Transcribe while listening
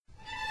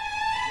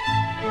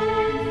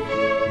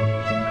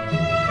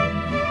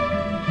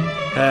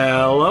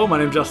Hello, my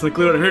name's Justin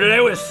McLeod. I'm here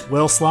today with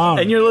Will Sloan.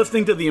 And you're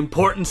listening to the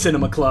Important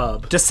Cinema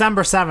Club.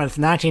 December 7th,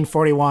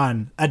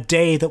 1941, a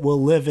day that will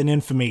live in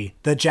infamy.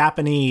 The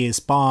Japanese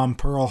bomb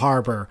Pearl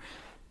Harbor.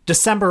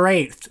 December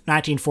 8th,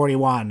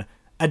 1941,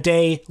 a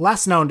day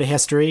less known to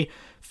history.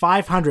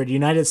 500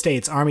 United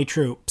States Army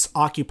troops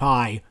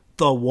occupy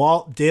the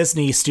Walt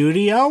Disney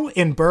Studio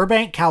in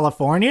Burbank,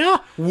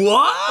 California.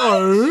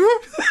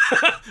 What?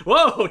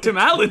 Whoa, Tim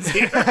Allen's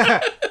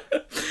here.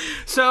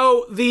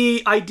 So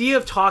the idea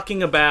of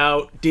talking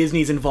about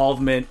Disney's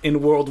involvement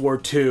in World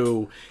War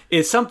II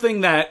is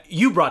something that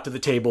you brought to the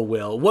table,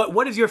 Will.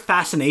 What is your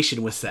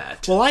fascination with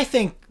that? Well, I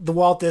think the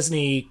Walt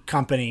Disney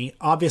Company,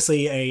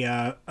 obviously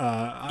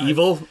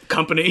evil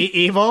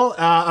company,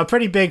 a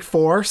pretty big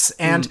force,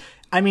 and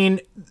I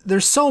mean,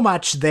 there's so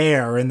much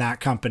there in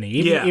that company.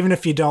 Even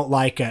if you don't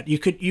like it,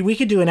 we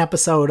could do an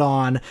episode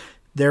on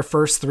their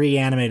first 3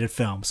 animated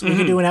films. We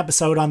could do an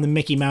episode on the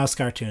Mickey Mouse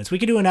cartoons. We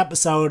could do an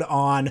episode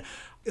on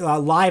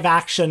live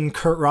action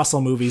Kurt Russell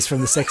movies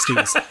from the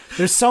 60s.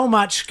 There's so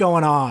much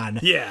going on.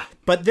 Yeah.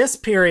 But this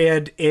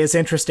period is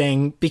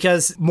interesting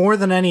because more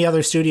than any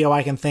other studio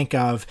I can think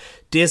of,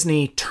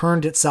 Disney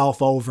turned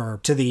itself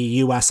over to the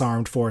U.S.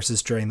 Armed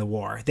Forces during the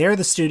war. They're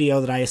the studio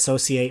that I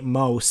associate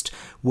most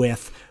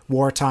with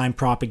wartime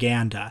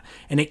propaganda.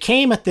 And it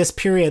came at this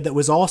period that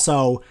was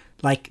also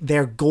like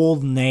their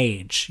golden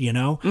age, you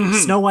know?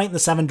 Snow White and the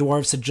Seven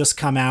Dwarfs had just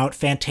come out.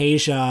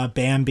 Fantasia,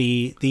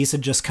 Bambi, these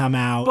had just come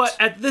out. But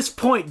at this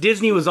point,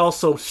 Disney was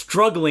also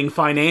struggling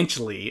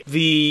financially.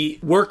 The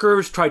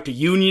workers tried to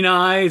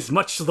unionize,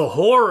 much to the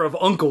horror of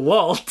Uncle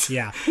Walt.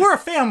 Yeah. We're a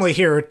family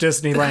here at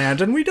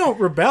Disneyland, and we don't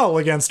rebel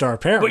against our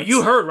parents. But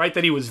you heard, right,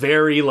 that he was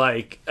very,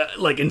 like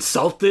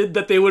insulted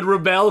that they would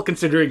rebel,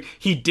 considering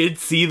he did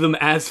see them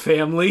as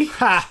family.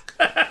 Ha!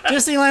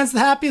 Disneyland's the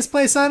happiest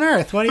place on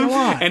earth. What do you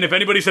want? And if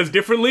anybody says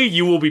differently,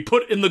 you will be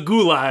put in the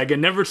gulag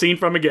and never seen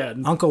from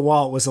again. Uncle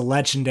Walt was a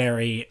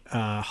legendary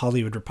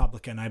Hollywood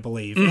Republican, I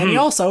believe. And he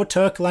also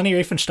took Leni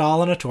Riefenstahl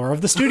on a tour of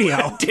the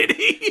studio. Did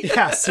he?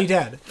 Yes, he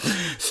did.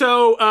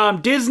 So,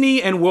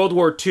 Disney and World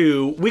War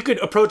II, we could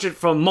approach it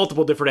from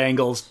multiple different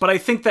angles, but I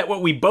think that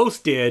what we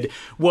both did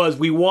was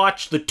we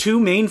watched the 2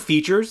 main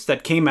features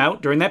that came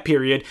out during that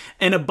period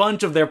and a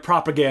bunch of their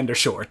propaganda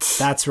shorts.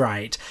 That's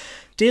right.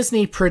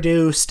 Disney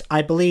produced,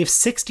 I believe,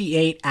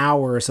 68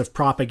 hours of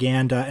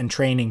propaganda and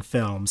training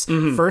films.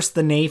 First,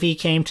 the Navy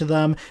came to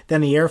them, then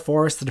the Air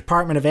Force, the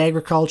Department of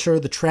Agriculture,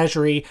 the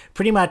Treasury.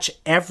 Pretty much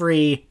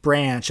every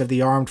branch of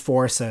the armed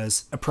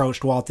forces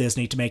approached Walt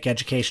Disney to make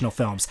educational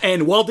films.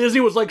 And Walt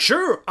Disney was like,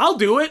 sure, I'll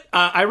do it.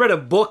 I read a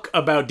book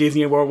about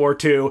Disney and World War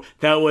II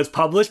that was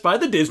published by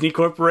the Disney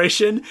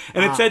Corporation,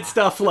 and it said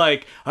stuff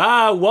like,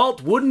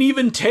 Walt wouldn't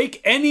even take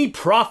any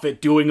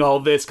profit doing all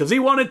this because he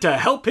wanted to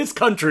help his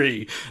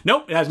country.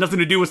 Nope. It has nothing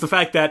to do with the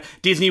fact that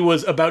Disney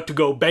was about to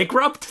go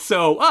bankrupt,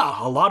 so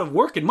a lot of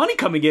work and money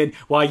coming in.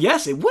 Why,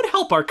 yes, it would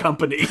help our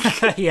company.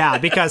 Yeah,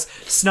 because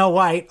Snow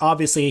White,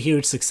 obviously a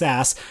huge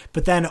success,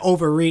 but then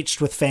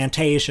overreached with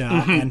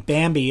Fantasia, and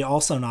Bambi,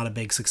 also not a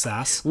big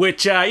success.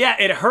 Which,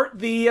 it hurt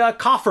the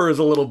coffers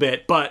a little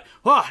bit, but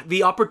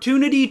the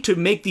opportunity to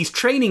make these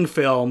training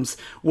films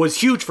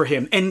was huge for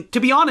him. And to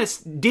be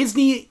honest,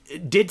 Disney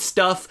did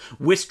stuff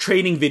with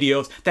training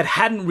videos that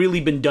hadn't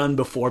really been done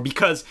before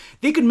because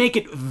they could make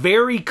it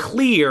very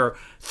clear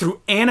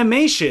through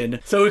animation.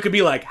 So it could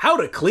be like, how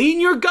to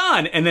clean your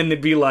gun. And then they'd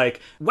be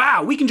like,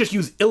 wow, we can just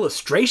use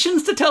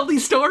illustrations to tell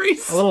these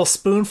stories. A little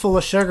spoonful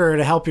of sugar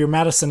to help your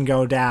medicine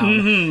go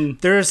down.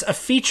 There's a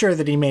feature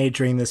that he made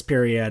during this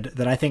period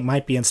that I think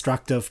might be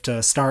instructive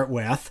to start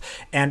with.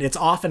 And it's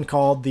often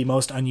called the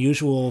most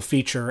unusual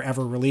feature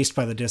ever released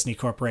by the Disney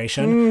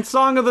Corporation.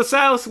 Song of the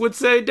South would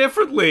say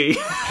differently.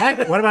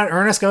 Heck, what about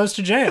Ernest Goes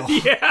to Jail?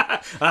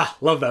 Yeah.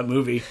 Love that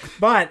movie.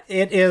 But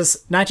it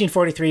is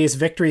 1943's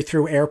Victory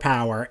Through Air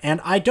Power.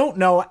 And I don't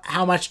know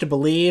how much to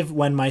believe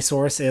when my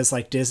source is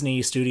like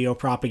Disney studio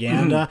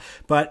propaganda,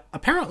 but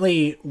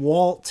apparently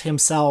Walt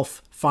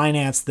himself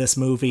financed this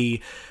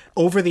movie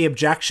over the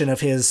objection of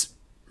his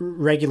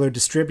regular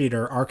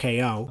distributor,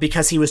 RKO,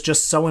 because he was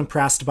just so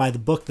impressed by the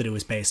book that it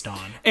was based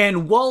on.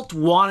 And Walt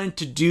wanted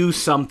to do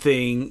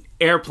something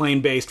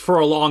airplane-based for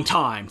a long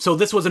time. So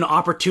this was an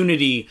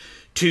opportunity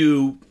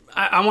to,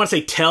 I want to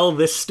say, tell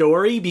this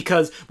story,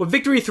 because what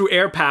Victory Through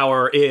Air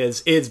Power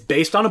is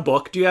based on a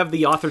book. Do you have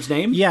the author's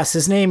name? Yes,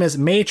 his name is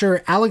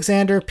Major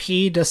Alexander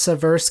P. de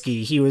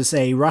Seversky. He was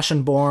a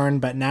Russian-born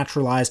but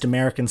naturalized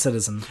American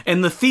citizen.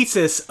 And the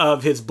thesis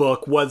of his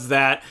book was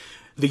that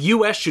the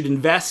U.S. should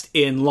invest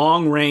in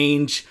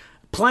long-range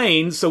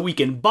planes so we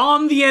can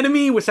bomb the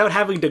enemy without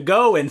having to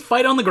go and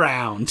fight on the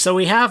ground. So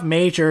we have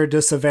Major de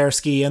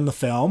Seversky in the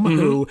film,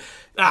 who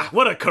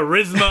What a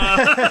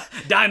charisma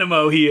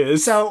dynamo he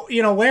is. So,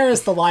 where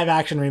is the live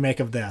action remake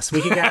of this?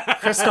 We could get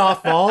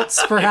Christoph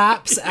Waltz,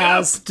 perhaps,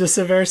 as De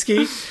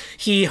Seversky.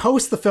 He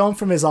hosts the film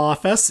from his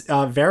office,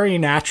 very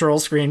natural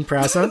screen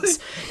presence,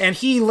 and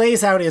he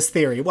lays out his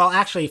theory. Well,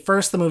 actually,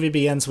 first the movie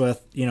begins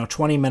with,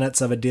 20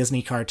 minutes of a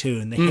Disney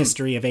cartoon, the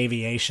history of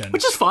aviation.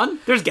 Which is fun.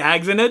 There's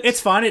gags in it. It's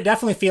fun. It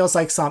definitely feels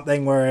like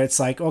something where it's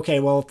like, okay,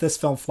 well, if this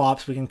film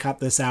flops, we can cut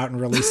this out and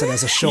release it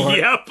as a short.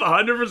 Yep,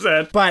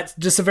 100%. But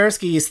De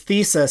Seversky's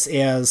thesis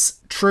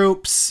is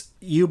troops,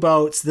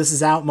 U-boats, this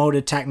is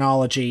outmoded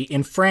technology.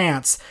 In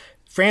France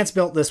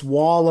built this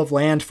wall of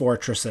land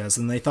fortresses,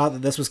 and they thought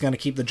that this was going to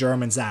keep the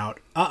Germans out.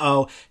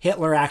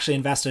 Hitler actually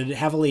invested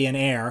heavily in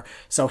air.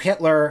 So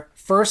Hitler,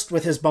 first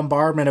with his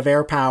bombardment of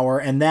air power,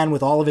 and then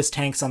with all of his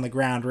tanks on the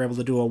ground, were able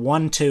to do a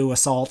 1-2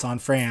 assault on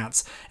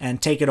France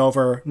and take it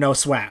over no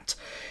sweat.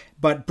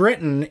 But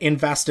Britain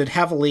invested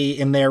heavily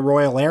in their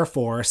Royal Air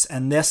Force,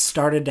 and this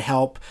started to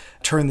help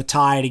turn the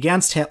tide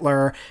against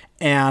Hitler.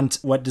 And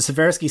what De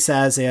Seversky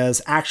says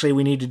is, actually,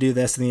 we need to do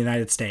this in the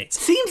United States.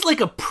 Seems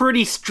like a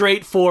pretty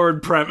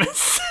straightforward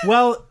premise.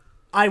 Well,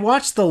 I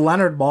watched the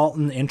Leonard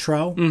Maltin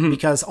intro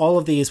because all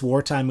of these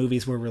wartime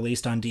movies were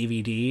released on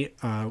DVD,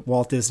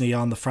 Walt Disney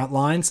on the Front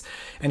Lines.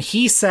 And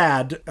he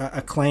said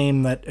a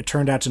claim that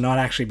turned out to not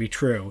actually be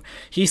true.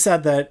 He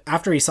said that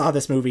after he saw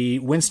this movie,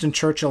 Winston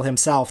Churchill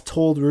himself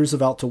told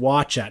Roosevelt to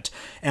watch it.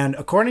 And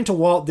according to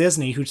Walt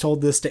Disney, who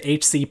told this to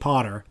H.C.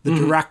 Potter, the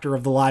director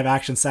of the live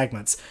action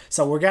segments.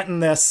 So we're getting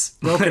this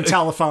broken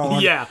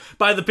telephone. Yeah,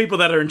 by the people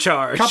that are in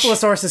charge. Couple of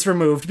sources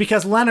removed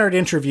because Leonard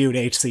interviewed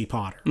H.C.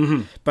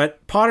 Potter.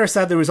 But Potter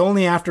said that it was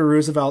only after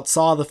Roosevelt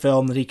saw the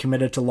film that he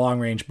committed to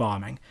long-range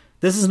bombing.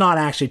 This is not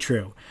actually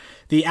true.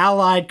 The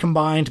Allied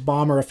combined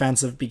bomber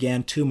offensive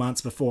began 2 months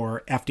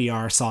before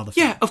FDR saw the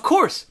film. Yeah, of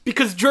course,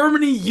 because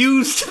Germany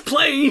used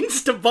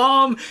planes to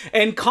bomb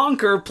and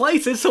conquer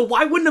places, so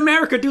why wouldn't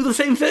America do the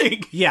same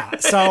thing? Yeah,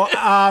 so...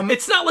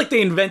 it's not like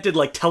they invented,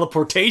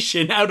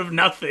 teleportation out of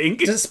nothing.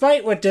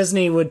 Despite what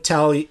Disney would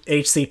tell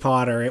H.C.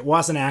 Potter, it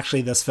wasn't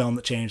actually this film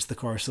that changed the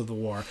course of the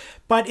war.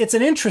 But it's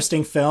an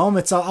interesting film.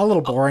 It's a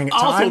little boring at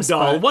times. Also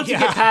dull. But, Once you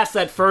get past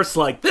that first,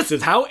 this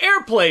is how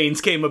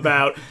airplanes came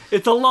about,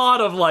 it's a lot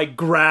of,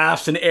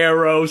 graphs and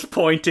arrows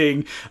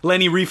pointing,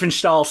 Leni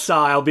Riefenstahl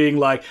style, being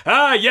like,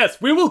 yes,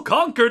 we will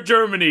conquer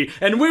Germany,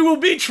 and we will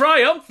be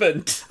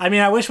triumphant. I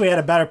mean, I wish we had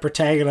a better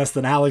protagonist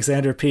than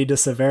Alexander P. De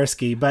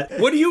Seversky, but...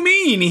 What do you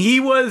mean? He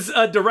was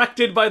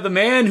directed by the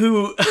man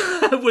who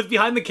was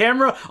behind the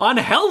camera on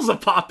Hell's a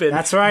Poppin'.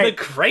 That's right.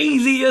 The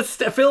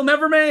craziest film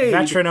ever made.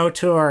 Veteran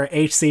auteur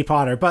H.C.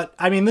 Potter. But,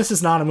 I mean, this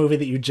is not a movie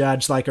that you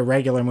judge like a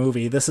regular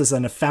movie. This is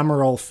an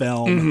ephemeral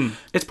film.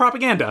 It's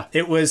propaganda.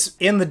 It was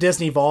in the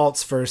Disney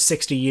vaults for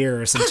 60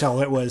 years until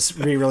it was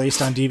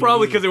re-released on DVD.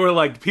 Probably because they were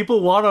like,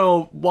 people want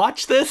to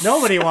watch this?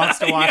 Nobody wants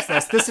to watch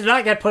this. This did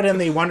not get put in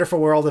the Wonderful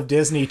World of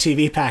Disney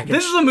TV package.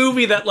 This is a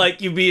movie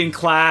that, you'd be in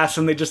class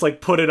and they just,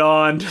 put it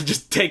on to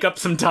just take up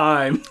some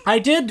time. I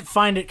did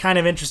find it kind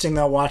of interesting,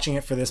 though, watching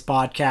it for this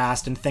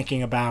podcast and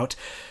thinking about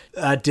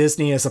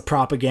Disney as a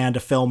propaganda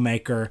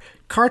filmmaker.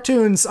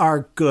 Cartoons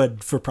are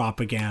good for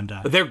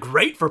propaganda. They're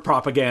great for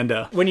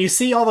propaganda. When you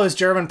see all those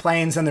German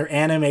planes and they're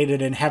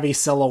animated in heavy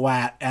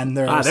silhouette and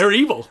there's they're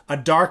evil. A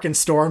dark and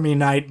stormy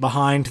night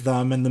behind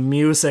them and the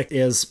music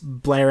is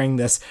blaring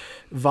this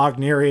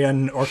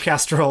Wagnerian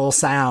orchestral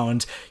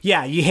sound.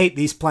 Yeah, you hate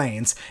these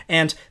planes.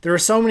 And there are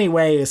so many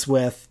ways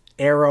with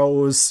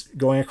arrows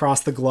going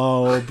across the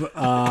globe.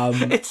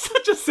 It's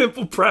such a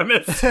simple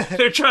premise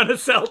they're trying to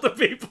sell to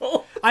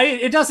people.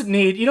 You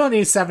don't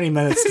need 70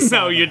 minutes to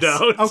sell No, you this.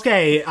 don't.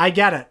 Okay, I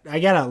get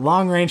it.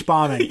 Long range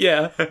bombing.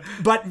 Yeah.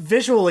 But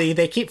visually,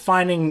 they keep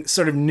finding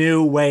sort of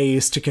new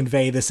ways to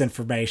convey this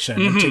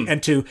information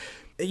and to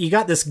you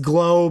got this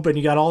globe and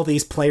you got all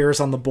these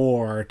players on the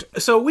board.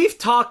 So we've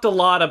talked a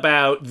lot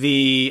about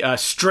the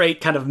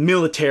straight kind of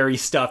military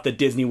stuff that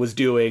Disney was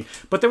doing,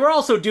 but they were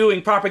also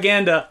doing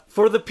propaganda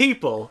for the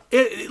people.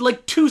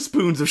 Like 2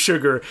 spoons of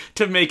sugar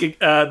to make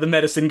the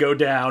medicine go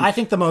down. I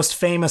think the most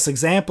famous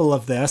example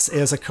of this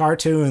is a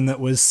cartoon that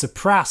was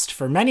suppressed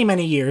for many,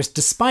 many years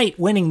despite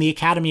winning the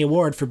Academy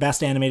Award for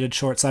Best Animated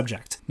Short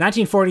Subject.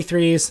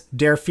 1943's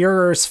Der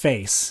Fuhrer's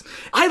Face.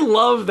 I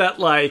love that,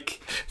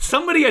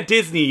 somebody at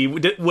Disney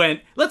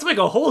went, let's make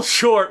a whole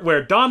short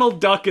where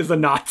Donald Duck is a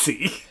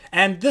Nazi.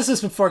 And this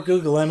is before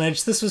Google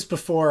Image. This was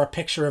before a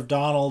picture of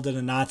Donald in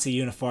a Nazi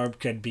uniform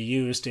could be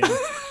used in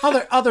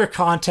other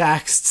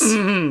contexts.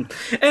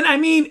 Mm-hmm. And I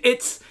mean,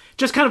 it's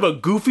just kind of a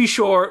goofy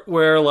short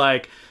where,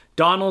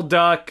 Donald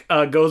Duck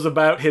goes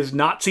about his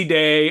Nazi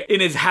day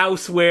in his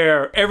house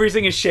where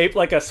everything is shaped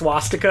like a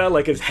swastika,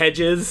 like his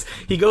hedges.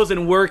 He goes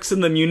and works in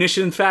the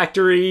munition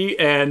factory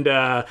and,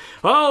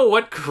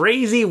 what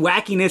crazy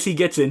wackiness he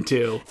gets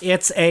into.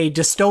 It's a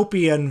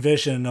dystopian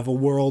vision of a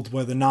world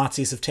where the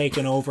Nazis have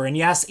taken over. And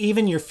yes,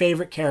 even your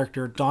favorite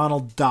character,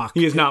 Donald Duck.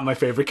 He is not my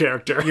favorite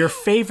character. Your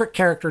favorite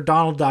character,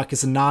 Donald Duck,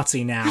 is a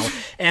Nazi now.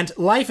 And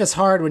life is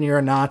hard when you're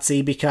a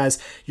Nazi because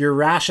your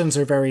rations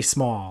are very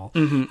small.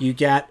 Mm-hmm. You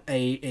get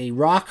a a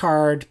rock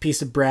hard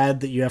piece of bread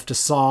that you have to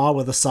saw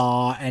with a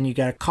saw, and you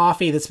get a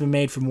coffee that's been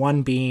made from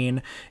one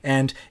bean,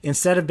 and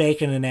instead of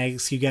bacon and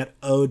eggs, you get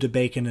ode to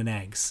bacon and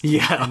eggs.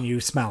 Yeah. And you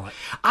smell it.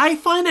 I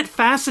find it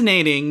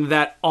fascinating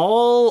that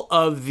all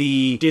of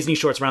the Disney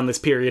shorts around this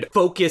period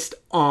focused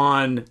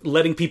on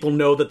letting people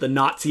know that the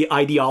Nazi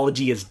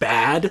ideology is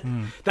bad.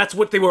 That's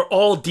what they were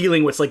all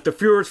dealing with, like the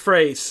Führer's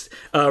phrase,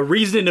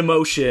 reason and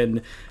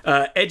emotion,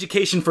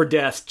 education for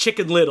death,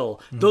 Chicken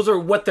Little. Those are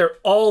what they're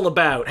all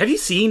about. Have you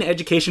seen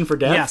Education for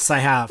Death? Yes, I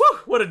have. Woo,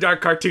 what a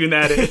dark cartoon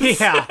that is.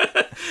 Yeah.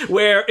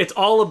 Where it's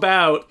all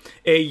about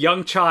a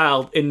young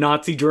child in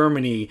Nazi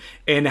Germany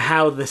and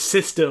how the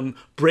system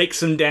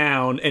breaks him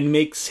down and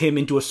makes him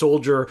into a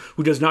soldier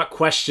who does not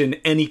question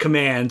any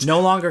commands. No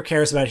longer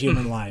cares about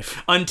human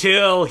life.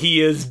 Until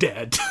he is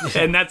dead.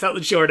 And that's how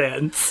the short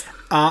ends.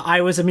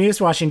 I was amused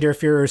watching Der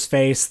Führer's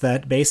face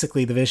that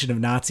basically the vision of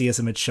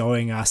Nazism it's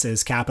showing us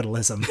is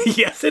capitalism.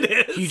 Yes, it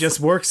is. He just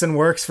works and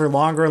works for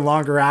longer and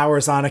longer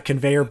hours on a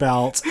conveyor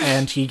belt,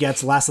 and he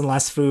gets less and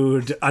less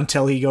food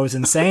until he goes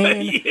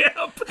insane. Yep.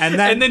 And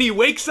then he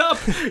wakes up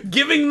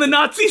giving the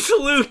Nazi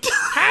salute.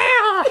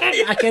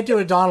 I can't do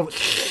a Donald.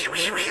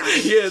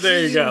 Yeah,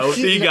 there you go.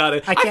 You got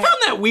it. I can't- found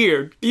that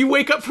weird. You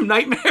wake up from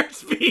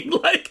nightmares being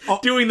like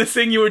doing this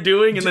thing you were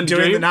doing and then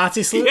Doing dream? the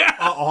Nazi salute Yeah.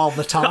 all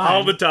the time.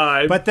 All the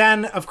time. But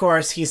then, of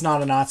course, he's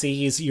not a Nazi.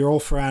 He's your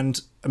old friend,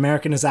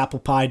 American as apple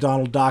pie,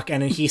 Donald Duck,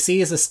 and he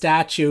sees a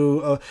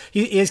statue.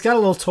 He's got a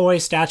little toy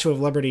Statue of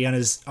Liberty on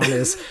his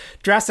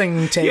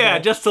dressing table. Yeah,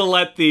 just to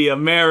let the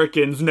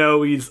Americans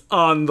know he's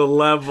on the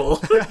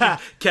level.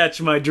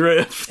 Catch my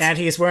drift. And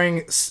he's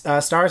wearing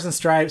Stars and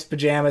Stripes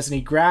pajamas, and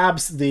he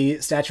grabs the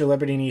Statue of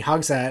Liberty and he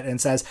hugs it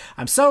and says,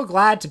 "I'm so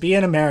glad to be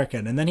an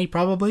American." And then he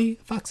probably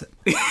fucks it.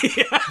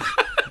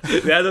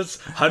 Yeah,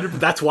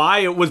 that's why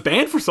it was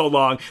banned for so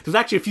long. There's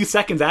actually a few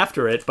seconds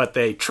after it, but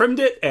they trimmed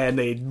it and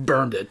they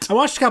burned it. I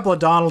watched a couple of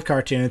Donald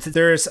cartoons.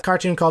 There's a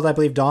cartoon called, I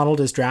believe, Donald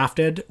is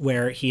Drafted,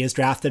 where he is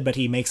drafted, but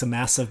he makes a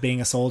mess of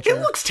being a soldier.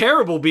 It looks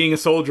terrible being a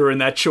soldier in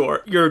that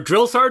short. Your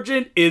drill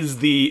sergeant is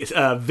the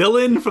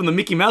villain from the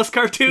Mickey Mouse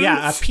cartoons.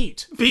 Yeah,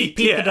 Pete. Pete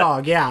yeah. the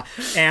dog, yeah.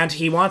 And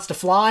he wants to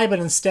fly, but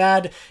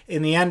instead,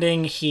 in the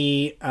ending,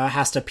 he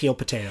has to peel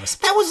potatoes.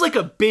 That was like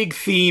a big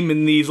theme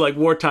in these like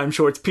wartime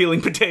shorts,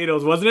 peeling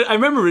potatoes, wasn't it? I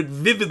remember it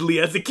vividly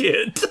as a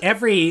kid.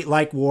 Every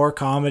like war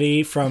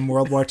comedy from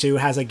World War II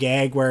has a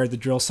gag where the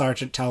drill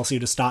sergeant tells you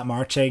to stop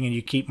marching and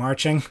you keep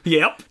marching.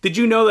 Yep. Did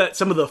you know that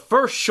some of the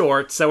first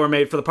shorts that were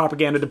made for the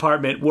propaganda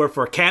department were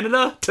for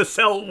Canada to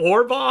sell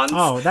war bonds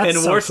that's and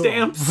so war cool.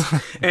 stamps?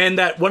 And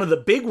that one of the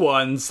big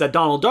ones that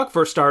Donald Duck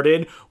first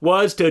started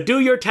was to do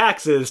your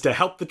taxes to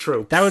help the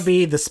troops. That would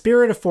be The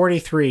Spirit of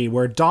 43,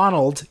 where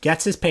Donald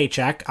gets his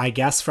paycheck, I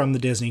guess, from the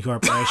Disney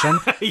Corporation.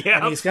 Yeah.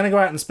 And he's going to go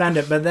out and spend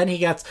it, but then he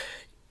gets,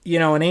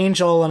 an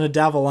angel and a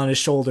devil on his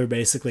shoulder,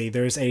 basically.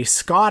 There's a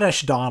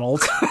Scottish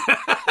Donald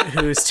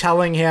who's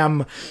telling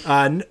him,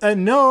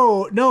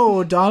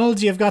 no,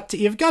 Donald, you've got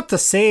to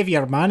save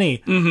your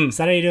money. Mm-hmm. Is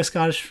that how you do a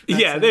Scottish accent?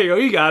 Yeah, there you go.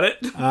 You got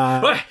it.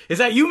 What? Is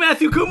that you,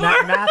 Matthew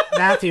Kumar?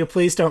 Matthew,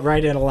 please don't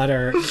write in a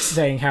letter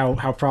saying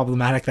how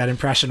problematic that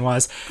impression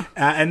was.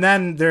 And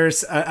then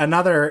there's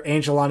another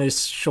angel on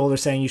his shoulder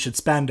saying you should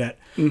spend it.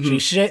 Mm-hmm.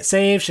 Should he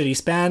save? Should he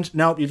spend?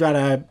 Nope, you've got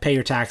to pay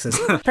your taxes.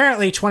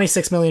 Apparently,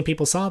 26 million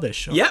people saw this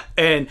show. Yep,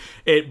 and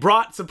it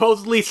brought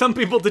supposedly some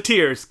people to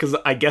tears because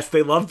I guess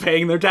they love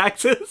paying their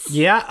taxes.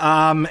 Yeah,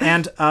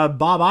 and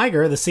Bob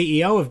Iger, the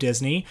CEO of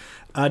Disney,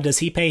 does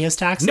he pay his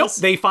taxes? Nope,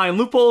 they find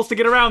loopholes to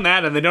get around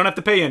that and they don't have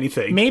to pay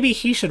anything. Maybe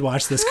he should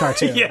watch this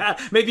cartoon. Yeah,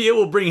 maybe it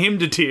will bring him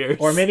to tears.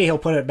 Or maybe he'll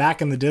put it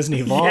back in the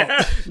Disney vault.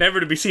 Yeah, never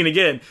to be seen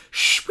again.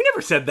 Shh, we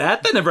never said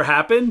that. That never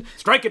happened.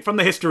 Strike it from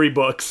the history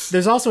books.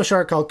 There's also a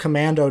short called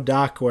Commando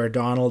Duck where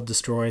Donald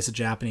destroys a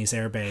Japanese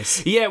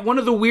airbase. Yeah, one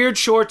of the weird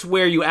shorts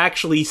where you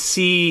actually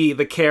see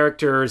the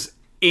characters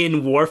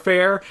in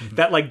warfare,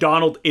 that like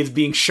Donald is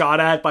being shot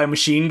at by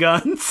machine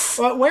guns.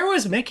 Well, where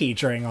was Mickey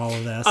during all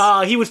of this?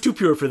 He was too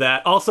pure for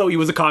that. Also, he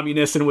was a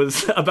communist and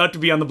was about to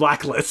be on the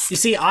blacklist. You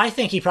see, I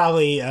think he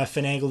probably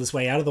finagled his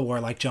way out of the war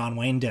like John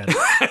Wayne did.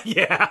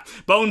 Yeah,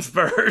 bones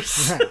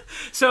first.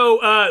 So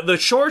the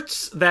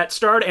shorts that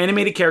starred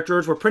animated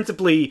characters were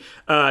principally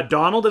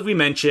Donald, as we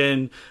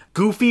mentioned.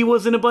 Goofy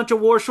was in a bunch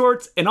of war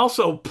shorts, and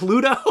also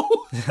Pluto,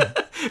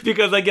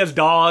 because I guess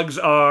dogs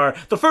are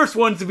the first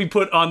ones to be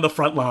put on the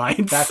front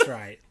lines. That's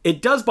right.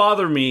 It does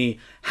bother me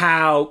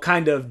how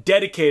kind of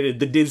dedicated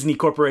the Disney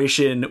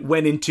Corporation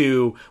went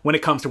into when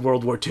it comes to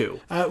World War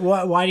II.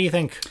 Why do you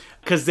think?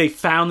 Because they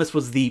found this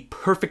was the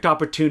perfect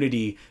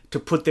opportunity to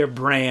put their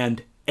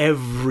brand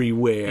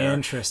everywhere.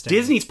 Interesting.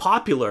 Disney's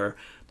popular,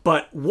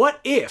 but what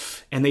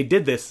if, and they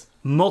did this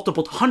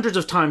hundreds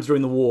of times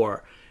during the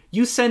war,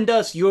 you send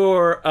us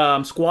your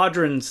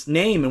squadron's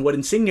name and what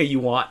insignia you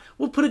want,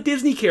 we'll put a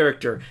Disney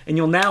character, and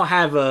you'll now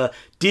have a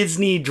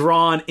Disney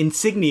drawn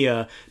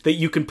insignia that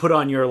you can put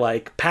on your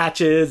like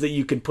patches, that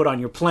you can put on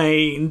your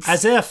planes.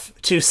 As if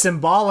to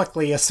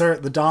symbolically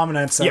assert the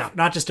dominance of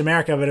not just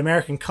America, but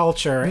American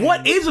culture.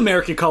 What is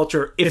American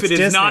culture if it is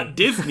Disney. not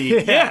Disney?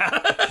 Yeah,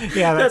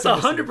 that's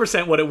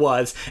 100% what it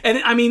was. And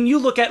I mean, you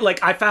look at,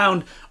 like, I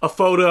found a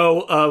photo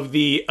of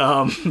the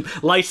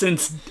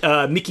licensed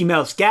Mickey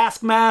Mouse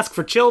gas mask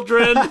for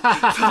children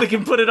so they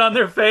can put it on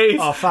their face.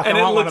 Oh, fuck, and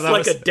I it want one looks of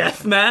like those. a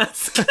death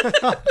mask.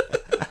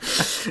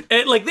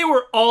 And, like, they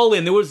were all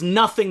in. There was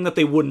nothing that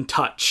they wouldn't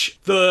touch.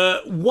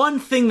 The one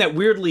thing that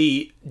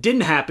weirdly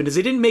didn't happen is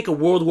they didn't make a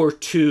World War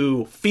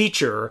II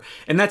feature,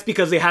 and that's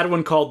because they had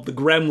one called The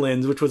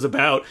Gremlins, which was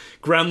about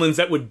gremlins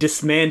that would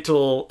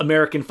dismantle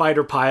American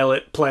fighter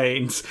pilot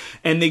planes.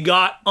 And they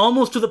got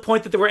almost to the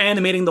point that they were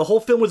animating. The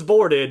whole film was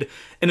boarded,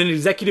 and an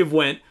executive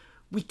went,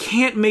 "We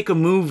can't make a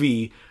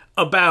movie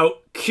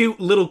about cute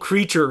little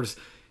creatures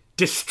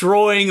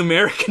destroying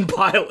American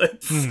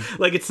pilots."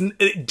 Like,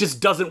 it just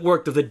doesn't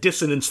work. There's a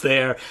dissonance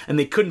there, and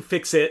they couldn't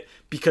fix it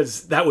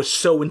because that was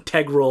so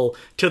integral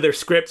to their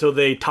script, so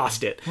they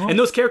tossed it. And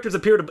those characters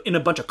appeared in a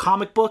bunch of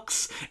comic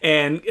books,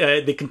 and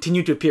they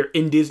continued to appear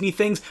in Disney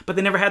things, but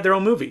they never had their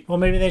own movie. Well,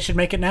 maybe they should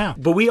make it now.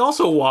 But we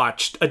also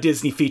watched a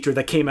Disney feature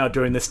that came out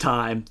during this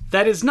time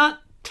that is not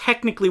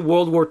technically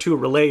World War II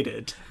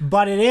related.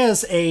 But it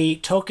is a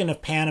token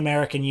of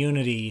Pan-American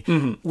unity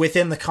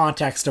within the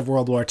context of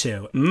World War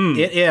II.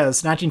 It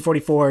is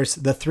 1944's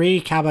The Three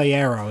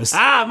Caballeros.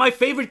 My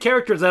favorite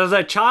characters. As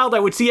a child, I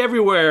would see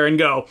everywhere and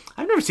go,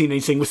 I've never seen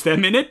anything with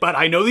them in it, but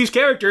I know these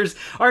characters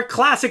are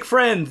classic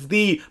friends.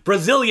 The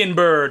Brazilian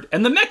bird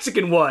and the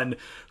Mexican one,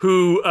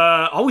 who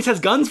always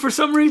has guns for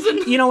some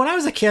reason. You know, when I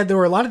was a kid, there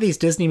were a lot of these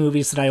Disney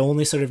movies that I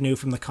only sort of knew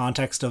from the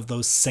context of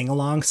those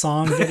sing-along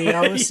song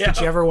videos. Yeah. Did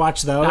you ever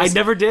watch those? I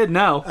never did,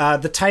 no.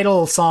 The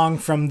title song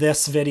from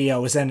this video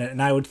was in it,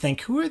 and I would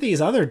think, who are these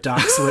other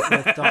ducks?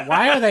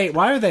 Why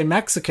are they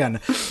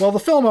Mexican? Well, the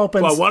film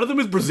opens. Well, one of them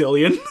is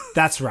Brazilian.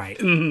 That's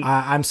right.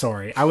 I'm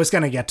sorry. I was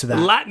going to get to that.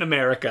 Latin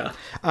America.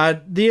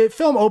 The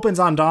film opens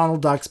on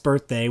Donald Duck's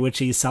birthday, which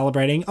he's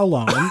celebrating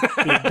alone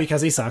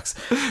because he sucks.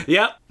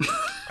 Yep.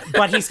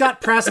 But he's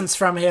got presents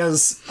from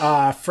his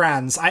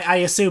friends. I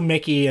assume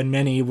Mickey and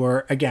Minnie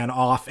were, again,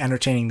 off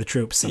entertaining the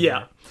troops somewhere.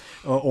 Yeah.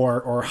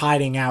 Or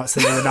hiding out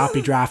so they would not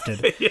be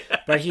drafted. Yeah.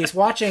 But he's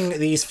watching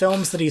these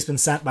films that he's been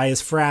sent by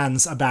his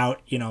friends about,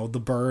 you know, the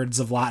birds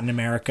of Latin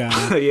America.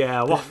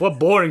 Yeah, what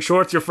boring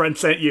shorts your friend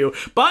sent you.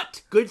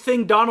 But good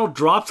thing Donald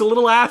drops a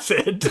little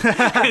acid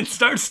and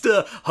starts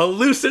to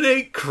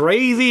hallucinate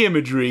crazy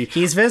imagery.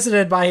 He's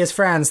visited by his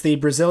friends, the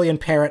Brazilian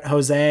parrot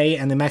Jose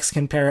and the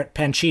Mexican parrot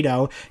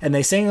Panchito, and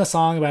they sing a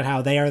song about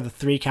how they are the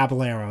Three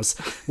Caballeros,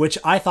 which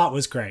I thought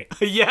was great.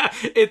 Yeah,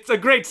 it's a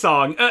great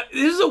song.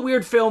 This is a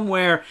weird film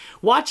where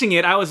watching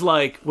it, I was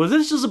like, was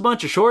this just a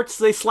bunch of shorts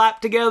they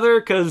slapped together?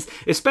 Because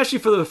especially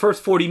for the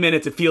first 40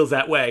 minutes, it feels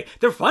that way.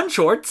 They're fun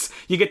shorts.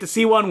 You get to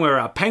see one where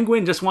a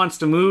penguin just wants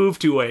to move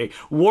to a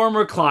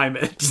warmer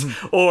climate,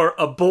 or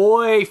a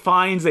boy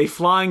finds a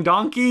flying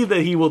donkey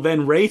that he will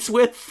then race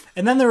with.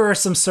 And then there were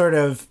some sort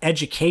of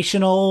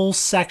educational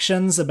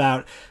sections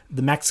about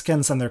the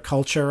Mexicans and their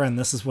culture, and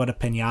this is what a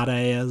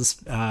piñata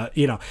is.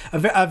 You know,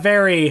 a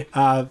very,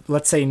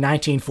 let's say,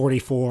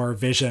 1944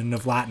 vision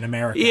of Latin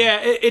America. Yeah,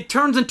 it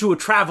turns into a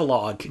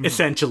travelogue,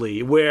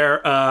 essentially,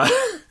 where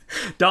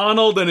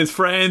Donald and his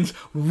friends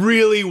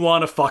really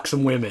want to fuck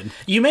some women.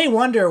 You may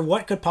wonder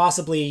what could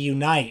possibly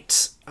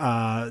unite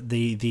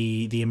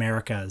the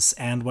Americas,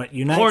 and what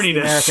unites Horniness. the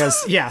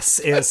Americas, yes,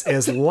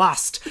 is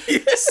lust.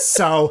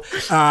 So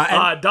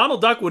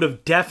Donald Duck would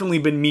have definitely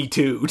been Me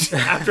Too'd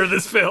after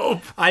this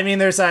film. I mean,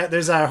 there's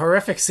a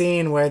horrific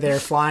scene where they're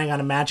flying on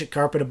a magic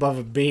carpet above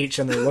a beach,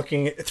 and they're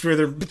looking through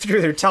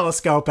their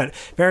telescope at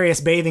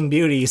various bathing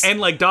beauties. And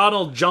like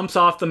Donald jumps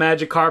off the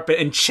magic carpet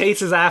and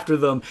chases after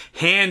them,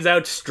 hands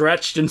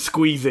outstretched and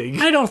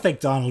squeezing. I don't think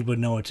Donald would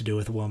know what to do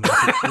with a woman.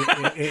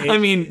 I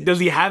mean, does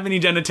he have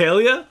any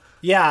genitalia?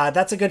 Yeah,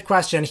 that's a good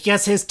question.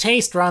 Yes, his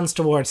taste runs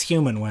towards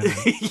human women.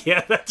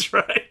 Yeah, that's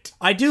right.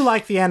 I do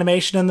like the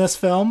animation in this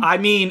film. I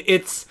mean,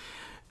 it's,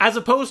 as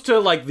opposed to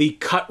like the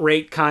cut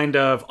rate kind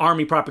of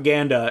army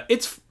propaganda,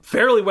 it's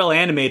fairly well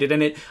animated,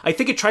 and I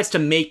think it tries to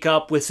make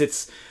up with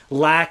its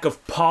lack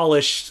of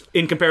polish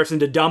in comparison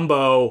to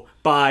Dumbo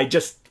by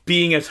just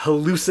being as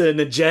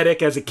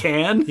hallucinogenic as it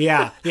can.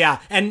 Yeah.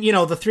 And, you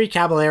know, the Three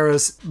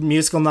Caballeros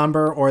musical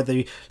number, or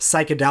the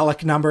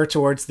psychedelic number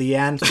towards the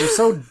end, they're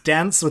so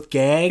dense with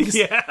gags.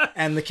 Yeah.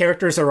 And the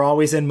characters are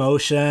always in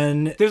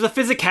motion. There's a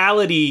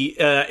physicality,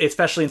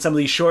 especially in some of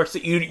these shorts,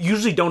 that you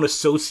usually don't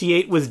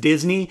associate with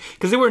Disney,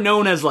 because they were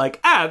known as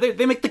like,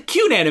 they make the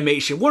cute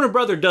animation. Warner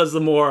Brother does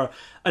the more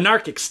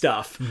anarchic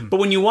stuff. But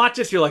when you watch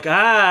this, you're like,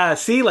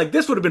 see, like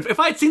this would have been, if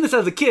I had seen this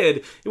as a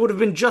kid, it would have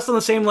been just on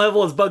the same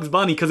level as Bugs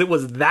Bunny because it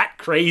was that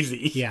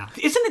crazy. Yeah.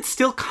 Isn't it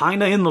still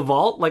kind of in the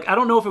vault? Like, I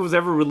don't know if it was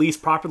ever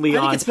released properly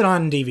I think it's been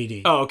on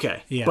DVD. Oh,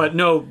 okay. Yeah. But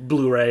no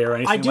Blu-ray or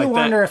anything I like that. do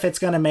wonder if it's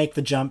going to make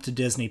the jump to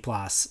Disney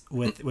Plus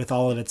with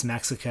all of its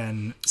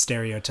Mexican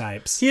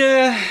stereotypes.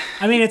 Yeah.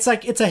 I mean, it's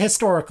a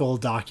historical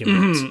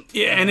document.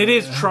 Yeah, and it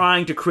is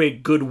trying to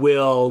create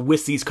goodwill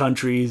with these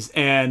countries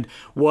and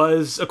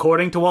was,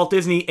 according to Walt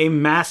Disney, a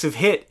massive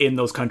hit in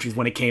those countries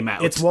when it came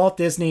out. It's Walt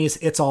Disney's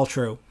It's All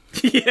True.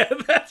 Yeah,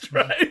 that's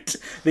right.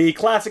 The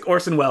classic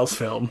Orson Welles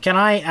film. Can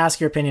I ask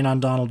your opinion on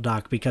Donald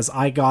Duck? Because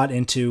I got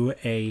into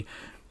a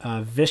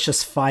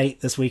vicious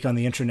fight this week on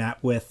the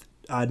internet with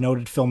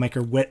noted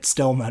filmmaker Whit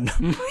Stillman.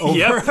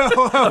 Yep.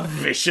 A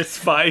vicious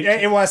fight.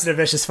 It wasn't a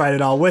vicious fight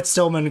at all. Whit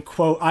Stillman,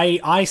 quote, I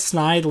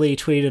snidely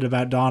tweeted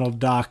about Donald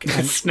Duck.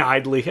 And,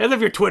 snidely. As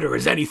if your Twitter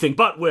is anything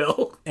but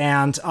Will.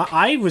 And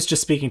I was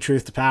just speaking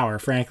truth to power,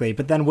 frankly.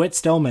 But then Whit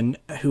Stillman,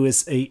 who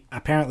is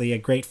apparently a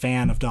great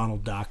fan of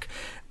Donald Duck,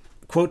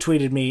 quote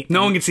tweeted me.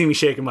 No one can see me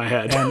shaking my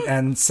head.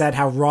 And said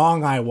how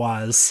wrong I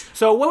was.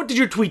 So what did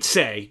your tweet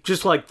say?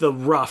 Just like the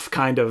rough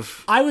kind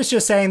of... I was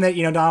just saying that,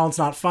 Donald's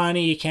not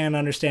funny. You can't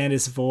understand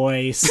his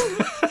voice.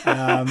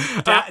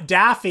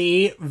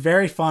 Daffy,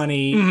 very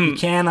funny. You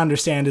can't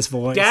understand his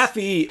voice.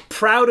 Daffy,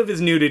 proud of his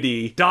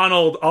nudity.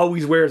 Donald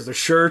always wears the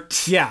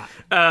shirt. Yeah.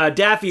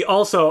 Daffy,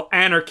 also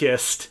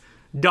anarchist.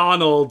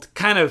 Donald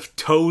kind of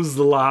toes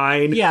the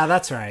line. Yeah,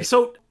 that's right.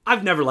 So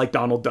I've never liked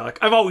Donald Duck.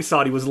 I've always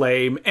thought he was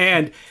lame.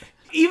 And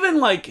even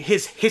like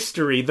his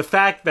history, the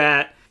fact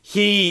that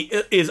he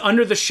is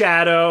under the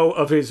shadow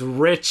of his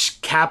rich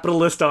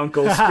capitalist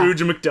uncle,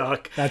 Scrooge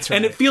McDuck. That's right.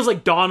 And it feels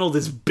like Donald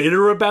is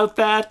bitter about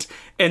that.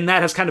 And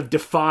that has kind of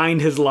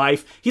defined his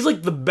life. He's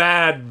like the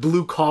bad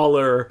blue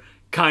collar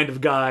kind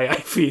of guy, I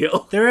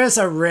feel. There is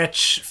a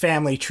rich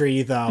family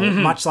tree, though,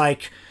 much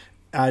like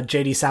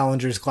J.D.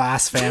 Salinger's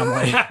Glass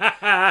family.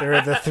 There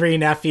are the three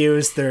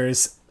nephews.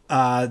 There's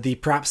the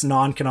perhaps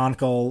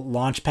non-canonical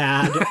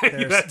Launchpad.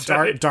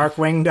 There's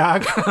Darkwing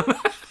Duck.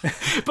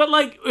 But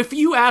like, if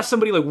you ask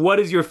somebody like, what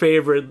is your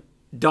favorite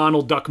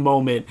Donald Duck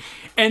moment?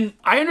 And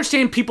I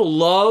understand people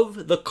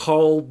love the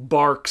Carl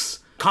Barks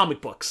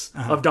comic books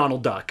of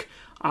Donald Duck.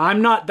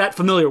 I'm not that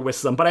familiar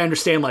with them, but I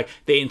understand like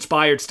they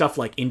inspired stuff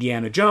like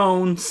Indiana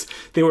Jones.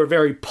 They were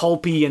very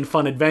pulpy and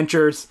fun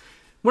adventures.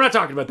 We're not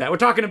talking about that. We're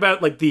talking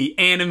about like the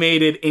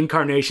animated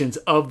incarnations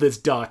of this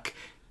duck.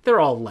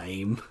 They're all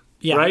lame.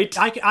 Yeah, right?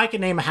 I can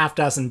name a half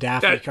dozen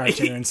Daffy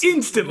cartoons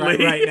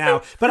instantly right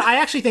now. But I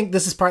actually think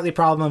this is partly a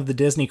problem of the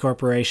Disney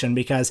Corporation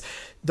because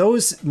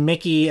those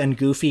Mickey and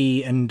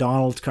Goofy and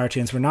Donald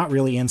cartoons were not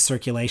really in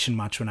circulation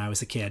much when I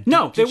was a kid.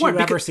 No, they weren't.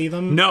 Did you ever see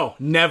them? No,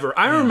 never.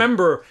 I don't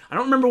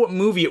remember what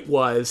movie it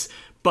was,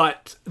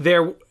 but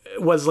there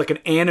was like an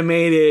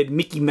animated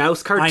Mickey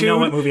Mouse cartoon. I know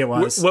what movie it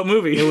was. What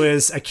movie? It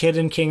was A Kid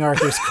in King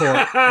Arthur's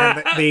Court,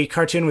 and the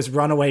cartoon was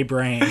Runaway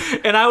Brain.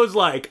 And I was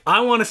like,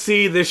 I want to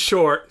see this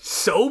short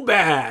so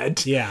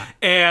bad. Yeah.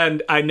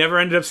 And I never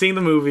ended up seeing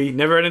the movie,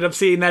 never ended up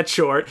seeing that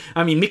short.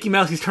 I mean, Mickey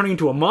Mouse, he's turning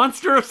into a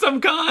monster of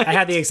some kind. I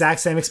had the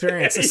exact same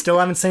experience. I still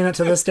haven't seen it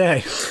to this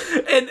day.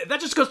 And that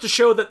just goes to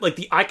show that like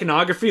the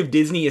iconography of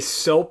Disney is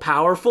so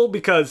powerful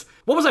because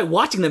what was I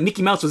watching that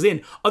Mickey Mouse was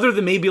in other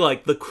than maybe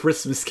like the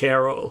Christmas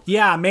Carol?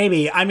 Yeah,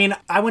 maybe. I mean,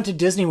 I went to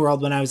Disney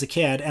World when I was a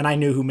kid and I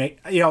knew who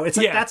it's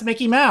like, that's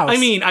Mickey Mouse. I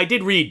mean, I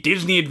did read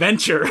Disney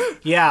Adventure.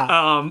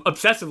 Yeah.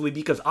 Obsessively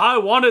because I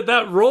wanted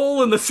that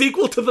role in the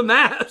sequel to The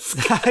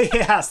Mask.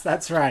 Yes,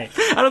 that's right.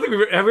 I don't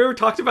think have we ever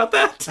talked about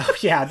that? Oh,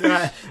 yeah.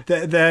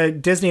 The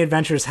Disney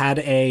Adventures had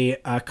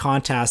a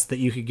contest that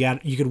you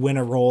could win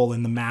a role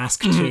in The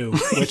Mask too,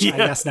 which I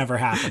guess never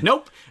happened.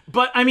 Nope.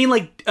 But I mean,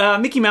 like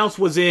Mickey Mouse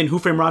was in Who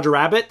Framed Roger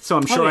Rabbit, so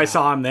I'm sure I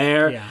saw him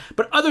there. Yeah.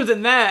 But other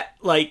than that,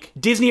 like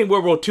Disney in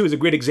World War II is a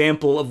great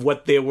example of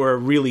what they were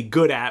really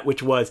good at,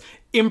 which was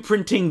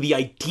imprinting the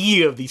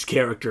idea of these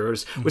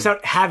characters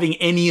without having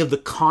any of the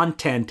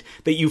content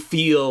that you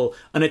feel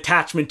an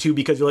attachment to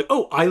because you're like,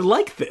 oh, I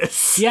like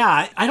this.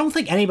 Yeah, I don't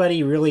think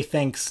anybody really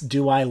thinks,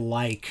 do I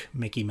like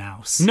Mickey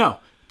Mouse? No.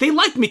 They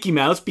like Mickey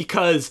Mouse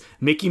because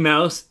Mickey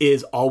Mouse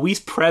is always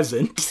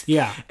present.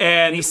 Yeah.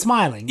 And he's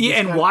smiling.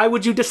 Yeah, why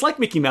would you dislike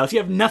Mickey Mouse? You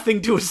have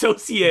nothing to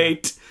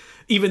associate,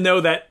 even though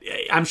that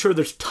I'm sure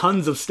there's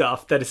tons of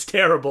stuff that is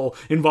terrible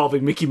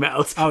involving Mickey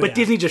Mouse. But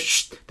Disney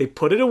just, they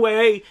put it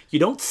away. You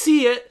don't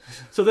see it.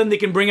 So then they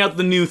can bring out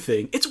the new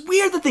thing. It's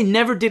weird that they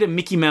never did a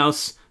Mickey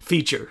Mouse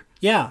feature.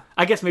 Yeah.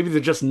 I guess maybe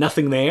there's just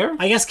nothing there.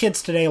 I guess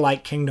kids today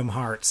like Kingdom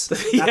Hearts.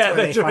 That's where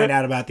they find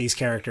out about these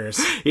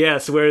characters.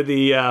 Yes, where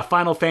the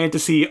Final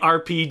Fantasy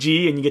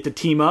RPG and you get to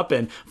team up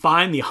and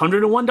find the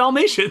 101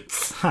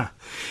 Dalmatians. Huh.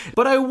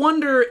 But I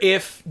wonder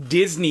if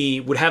Disney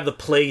would have the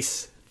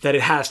place that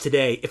it has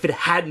today if it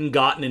hadn't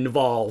gotten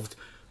involved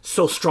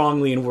so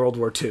strongly in World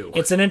War II.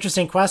 It's an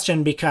interesting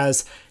question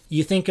because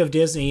you think of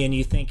Disney and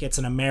you think it's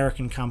an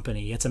American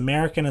company. It's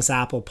American as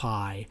apple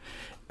pie.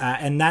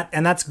 And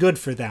that's good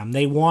for them.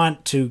 They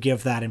want to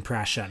give that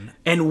impression.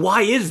 And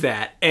why is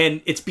that?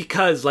 And it's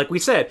because, like we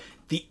said,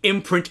 the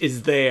imprint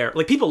is there.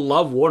 Like, people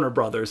love Warner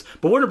Brothers,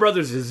 but Warner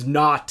Brothers is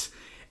not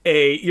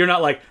you're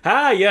not like,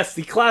 yes,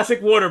 the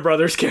classic Warner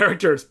Brothers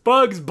characters,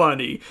 Bugs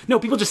Bunny. No,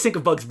 people just think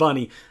of Bugs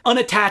Bunny,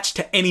 unattached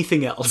to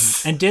anything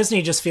else. And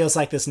Disney just feels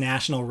like this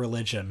national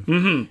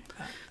religion.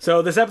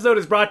 So this episode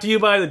is brought to you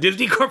by the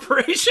Disney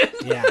Corporation.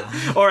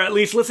 Yeah. Or at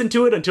least listen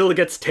to it until it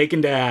gets taken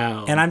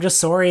down. And I'm just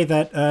sorry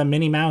that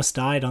Minnie Mouse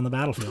died on the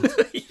battlefield.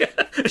 Yeah,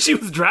 she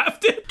was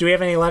drafted. Do we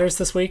have any letters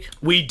this week?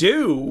 We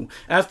do.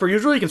 As per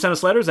usual, you can send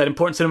us letters at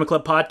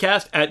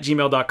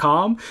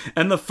importantcinemaclubpodcast@gmail.com.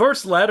 And the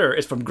first letter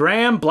is from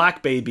Graham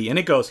Blackbaby, and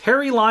it goes,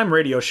 Harry Lime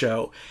Radio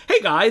Show.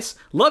 Hey guys,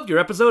 loved your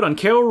episode on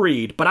Carol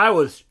Reed, but I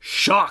was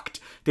shocked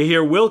to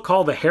hear Will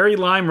call the Harry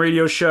Lime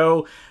Radio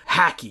Show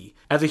hacky.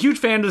 As a huge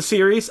fan of the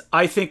series,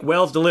 I think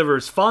Wells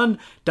delivers fun,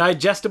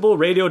 digestible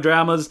radio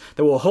dramas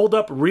that will hold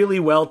up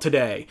really well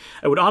today.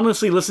 I would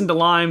honestly listen to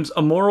Lime's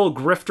immoral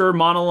grifter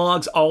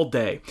monologues all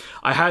day.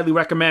 I highly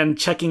recommend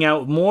checking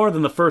out more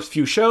than the first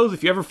few shows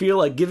if you ever feel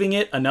like giving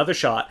it another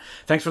shot.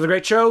 Thanks for the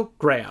great show,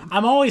 Graham.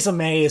 I'm always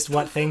amazed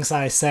what things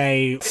I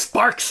say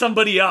spark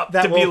somebody up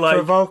that to will be like,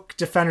 provoke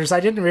defenders. I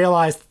didn't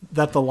realize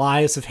that The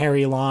Lives of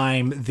Harry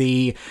Lime,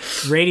 the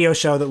radio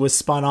show that was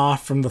spun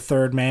off from The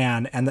Third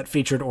Man and that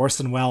featured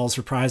Orson Welles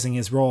reprising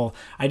his role,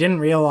 I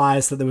didn't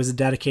realize that there was a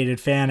dedicated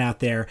fan out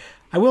there.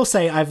 I will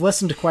say I've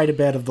listened to quite a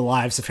bit of The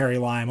Lives of Harry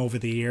Lime over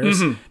the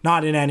years,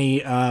 not in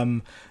any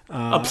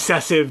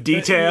obsessive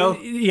detail.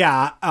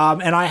 Yeah,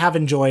 and I have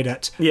enjoyed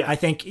it. Yeah. I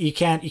think you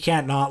can't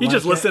not. You like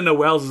just listen to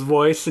Wells'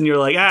 voice and you're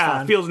like,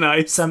 it feels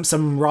nice.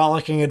 Some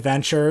rollicking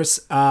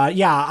adventures.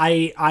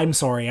 I'm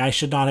sorry. I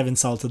should not have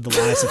insulted The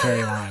Lives of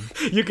Harry Lime.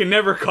 You can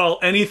never call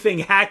anything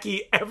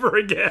hacky ever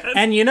again.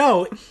 And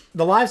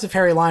The Lives of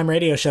Harry Lime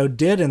radio show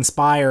did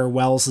inspire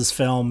Wells'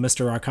 film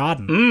Mr.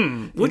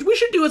 Arkadin. Which we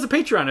should do as a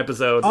Patreon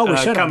episode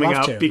coming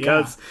up,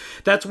 because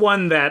that's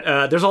one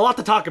that there's a lot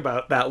to talk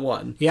about, that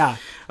one. Yeah.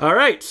 All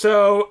right.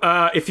 So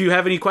if you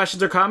have any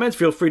questions or comments,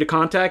 feel free to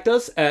contact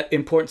us at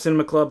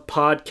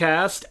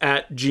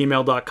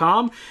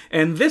importantcinemaclubpodcast@gmail.com.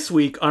 And this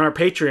week on our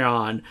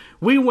Patreon,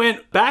 we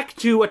went back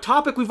to a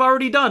topic we've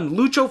already done,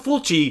 Lucio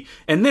Fulci,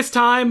 and this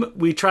time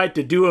we tried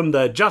to do him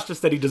the justice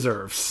that he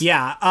deserves.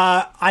 Yeah,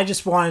 I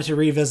just wanted to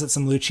revisit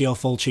some Lucio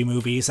Fulci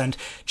movies and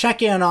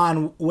check in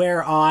on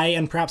where I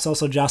and perhaps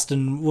also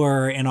Justin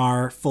were in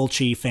our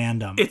Fulci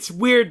fandom. It's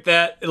weird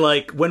that,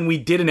 like, when we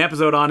did an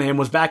episode on him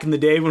was back in the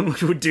day when we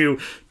would do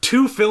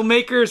 2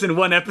 filmmakers in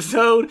one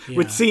episode,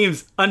 which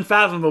seems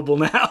unfathomable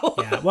now.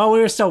 Yeah, well, we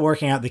were still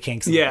working out the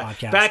kinks of the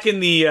podcast. Back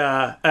in the,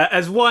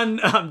 as one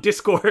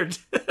Discord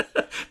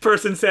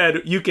person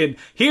said, you can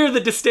hear the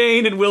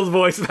disdain in Will's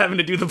voice of having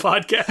to do the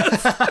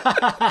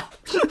podcast.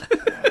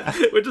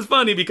 Which is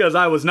funny because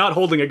I was not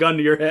holding a gun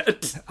to your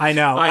head. I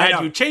know. I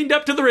had you chained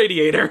up to the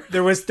radiator.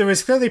 There was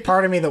clearly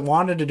part of me that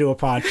wanted to do a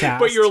podcast.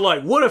 But you're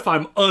like, what if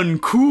I'm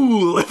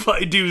uncool if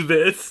I do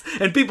this?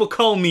 And people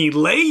call me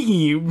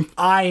lame.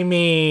 I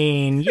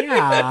mean,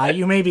 yeah,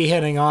 you may be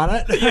hitting on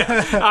it.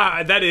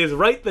 That is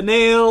right the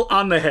nail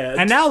on the head.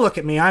 And now look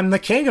at me. I'm the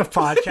king of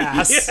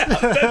podcasts.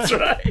 Yeah, that's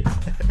right.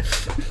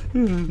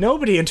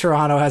 Nobody in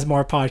Toronto has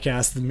more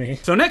podcasts than me.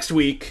 So next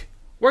week,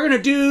 we're going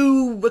to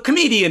do a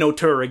comedian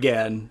auteur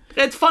again.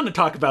 It's fun to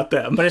talk about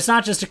them. But it's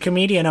not just a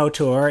comedian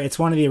auteur. It's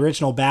one of the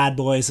original bad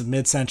boys of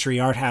mid-century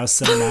art house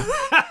cinema.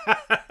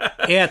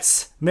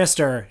 It's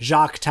Mr.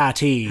 Jacques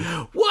Tati.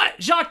 What?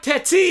 Jacques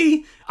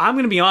Tati? I'm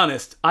going to be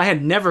honest. I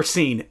had never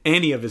seen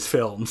any of his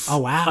films. Oh,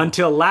 wow.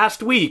 Until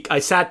last week, I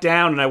sat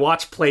down and I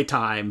watched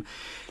Playtime.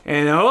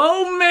 And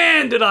oh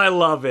man, did I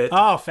love it.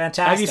 Oh,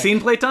 fantastic. Have you seen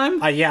Playtime?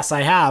 Yes,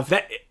 I have.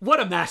 What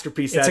a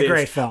masterpiece that is. It's a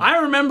great film. I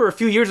remember a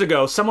few years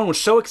ago, someone was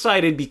so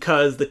excited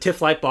because the TIFF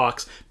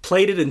Lightbox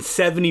played it in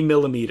 70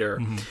 millimeter.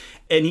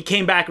 And he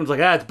came back and was like,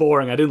 it's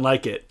boring. I didn't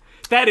like it.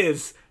 That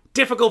is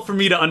difficult for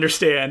me to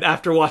understand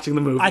after watching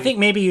the movie. I think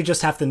maybe you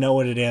just have to know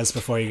what it is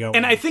before you go.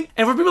 And I think,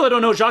 and for people that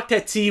don't know, Jacques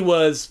Tati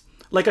was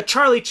like a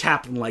Charlie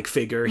Chaplin-like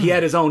figure. He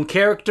had his own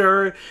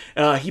character.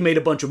 He made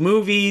a bunch of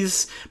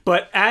movies.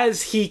 But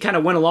as he kind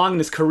of went along in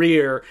his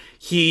career,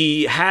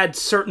 he had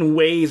certain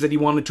ways that he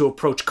wanted to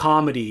approach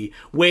comedy,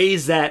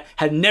 ways that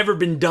had never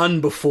been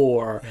done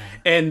before,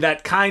 and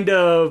that kind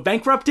of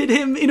bankrupted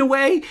him in a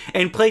way.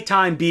 And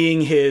Playtime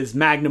being his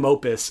magnum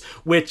opus,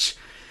 which,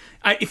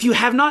 if you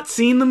have not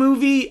seen the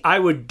movie, I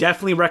would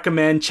definitely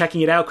recommend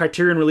checking it out.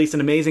 Criterion released an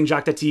amazing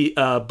Jacques Tati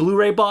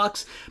Blu-ray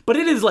box, but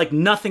it is like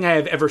nothing I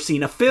have ever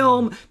seen. A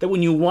film that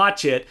when you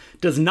watch it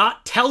does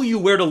not tell you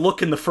where to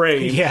look in the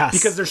frame,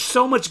 because there's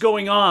so much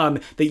going on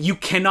that you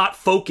cannot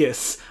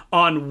focus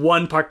on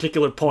one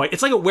particular point.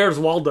 It's like a Where's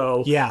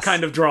Waldo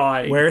kind of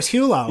drawing. Where's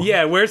Hulo?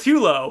 Yeah, Where's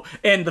Hulo?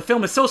 And the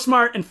film is so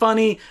smart and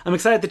funny. I'm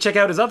excited to check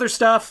out his other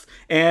stuff,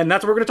 and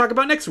that's what we're going to talk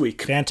about next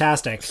week.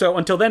 Fantastic. So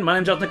until then, my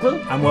name's Jonathan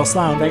McClue. I'm Will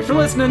Sloan. Thanks for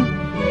listening.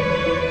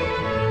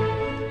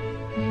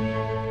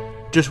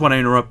 Just want to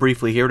interrupt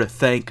briefly here to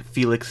thank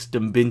Felix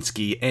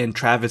Dembinski and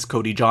Travis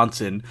Cody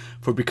Johnson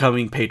for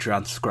becoming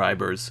Patreon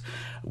subscribers.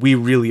 We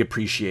really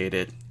appreciate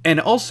it. And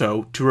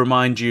also to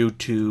remind you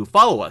to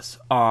follow us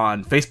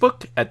on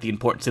Facebook at the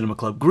Important Cinema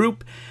Club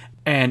group,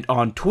 and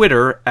on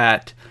Twitter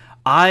at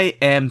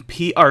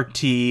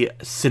IMPRT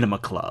Cinema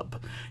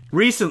Club.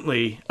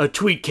 Recently, a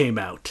tweet came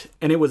out,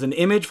 and it was an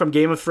image from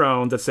Game of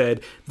Thrones that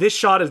said, "This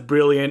shot is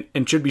brilliant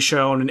and should be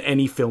shown in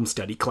any film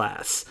study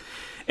class."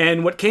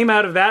 And what came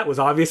out of that was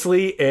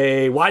obviously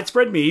a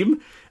widespread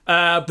meme.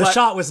 The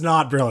shot was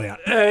not brilliant.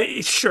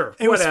 Sure.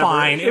 It was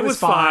fine. It was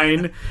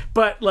fine.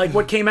 But, like,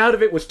 what came out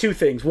of it was two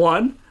things.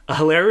 One, a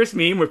hilarious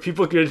meme where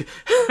people could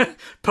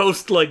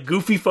post, like,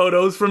 goofy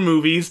photos from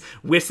movies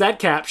with that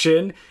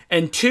caption.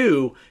 And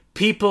two,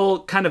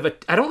 people kind of,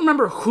 I don't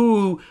remember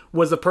who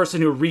was the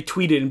person who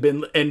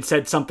retweeted and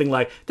said something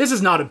like, "This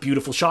is not a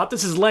beautiful shot.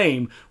 This is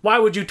lame. Why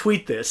would you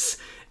tweet this?"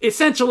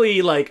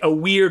 Essentially, like, a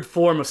weird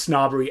form of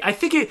snobbery. I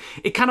think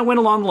it kind of went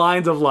along the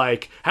lines of,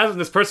 like, hasn't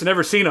this person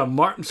ever seen a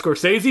Martin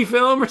Scorsese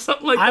film or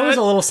something like that? I was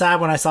a little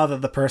sad when I saw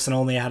that the person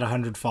only had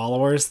 100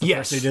 followers. The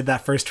person who did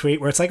that first tweet,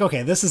 where it's like,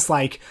 okay, this is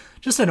like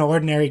just an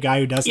ordinary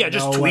guy who doesn't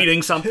know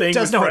tweeting something.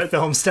 Doesn't know what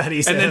film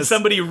studies and is. then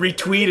somebody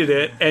retweeted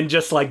it and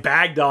just, like,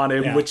 bagged on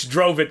him, which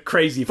drove it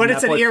crazy. But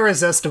it's an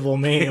irresistible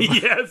meme.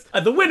 Yes.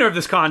 The winner of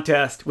this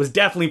contest was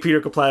definitely Peter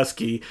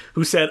Kaplowski,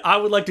 who said, "I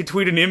would like to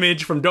tweet an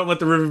image from Don't Let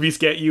the River Beast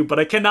Get You, but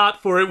I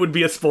cannot, for it would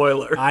be a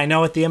spoiler." I know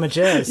what the image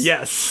is.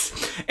 Yes.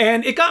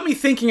 And it got me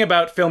thinking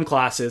about film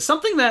classes,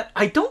 something that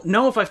I don't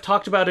know if I've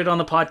talked about it on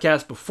the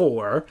podcast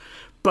before,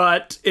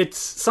 but it's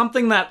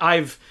something that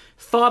I've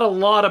thought a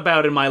lot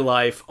about in my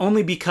life,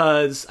 only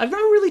because I've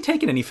never really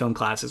taken any film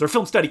classes or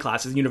film study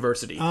classes in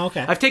university. Oh,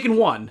 okay. I've taken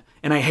one,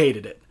 and I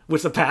hated it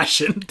with a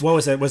passion. What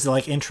was it? Was it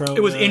like intro?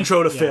 It was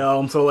intro to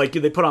film. So, like,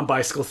 they put on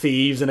Bicycle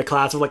Thieves in a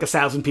class of like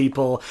 1,000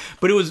 people.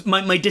 But it was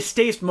my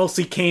distaste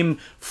mostly came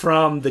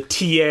from the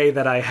TA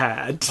that I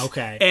had.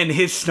 Okay. And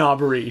his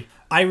snobbery.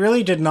 I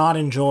really did not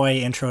enjoy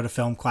intro to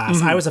film class.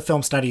 Mm-hmm. I was a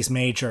film studies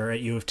major at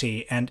U of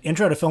T, and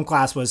intro to film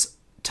class was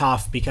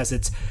tough because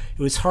it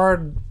was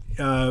hard.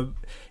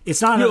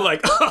 It's not. You're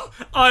like, "Oh,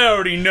 I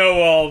already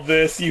know all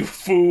this, you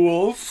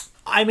fools."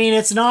 I mean,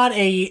 it's not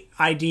a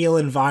ideal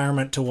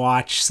environment to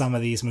watch some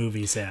of these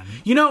movies in.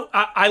 You know,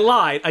 I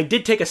lied. I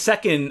did take a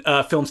second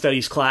film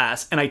studies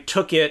class, and I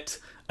took it.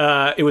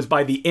 It was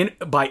by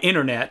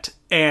internet,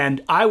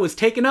 and I was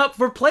taken up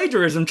for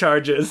plagiarism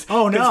charges.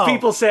 Oh, no. Because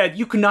people said,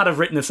 "You could not have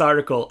written this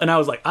article." And I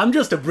was like, "I'm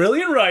just a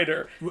brilliant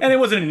writer." And it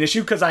wasn't an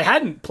issue because I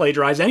hadn't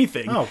plagiarized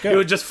anything. Oh, good. It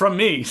was just from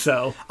me,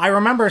 so. I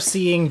remember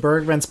seeing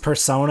Bergman's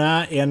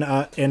Persona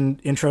in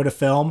Intro to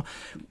Film.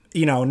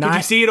 You know, did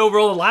you see it over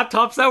all the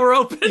laptops that were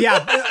open?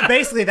 Yeah,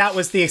 basically that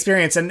was the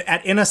experience. And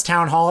at Innes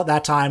Town Hall at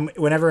that time,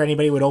 whenever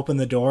anybody would open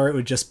the door, it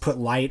would just put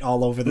light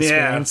all over the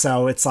screen.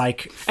 So it's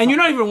like, and you're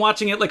not even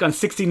watching it like on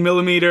 16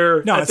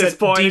 millimeter. No, at this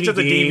point, it's just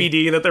a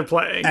DVD that they're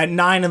playing at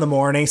 9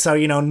 a.m. So,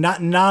 you know,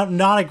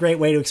 not a great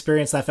way to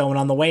experience that film. And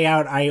on the way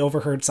out, I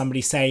overheard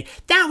somebody say,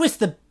 "That was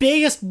the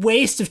biggest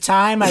waste of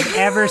time I've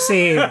ever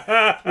seen."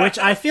 Which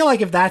I feel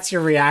like if that's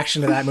your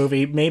reaction to that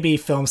movie, maybe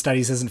film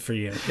studies isn't for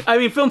you. I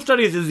mean, film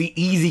studies is the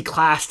easy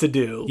class to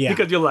do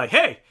because you're like,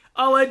 hey,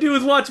 all I do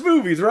is watch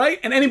movies, right?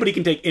 And anybody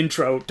can take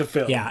intro to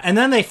film. Yeah, and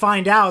then they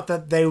find out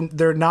that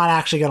they're not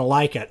actually going to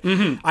like it.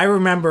 Mm-hmm. I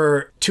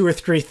remember 2 or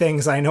 3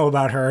 things I know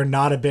about her,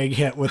 not a big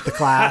hit with the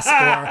class.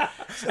 Or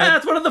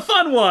that's one of the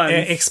fun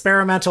ones.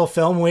 Experimental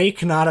Film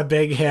Week, not a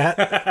big hit.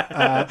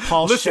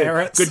 Paul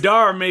Scherritz.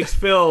 Godard makes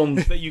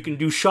films that you can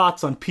do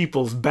shots on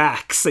people's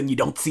backs and you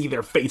don't see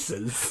their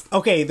faces.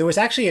 Okay, there was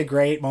actually a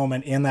great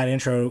moment in that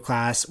intro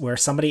class where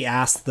somebody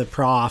asked the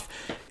prof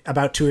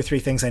about 2 or 3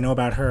 things I know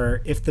about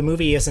her. If the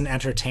movie isn't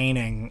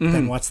entertaining,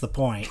 then what's the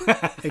point?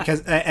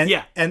 Because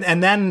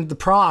and then the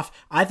prof,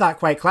 I thought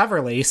quite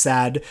cleverly,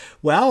 said,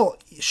 "Well,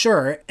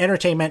 sure,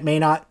 entertainment may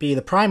not be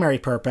the primary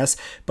purpose,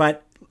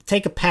 but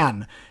take a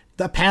pen.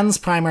 The pen's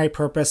primary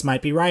purpose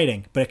might be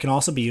writing, but it can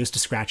also be used to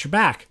scratch your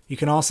back. You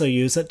can also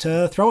use it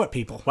to throw at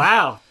people."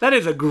 Wow, that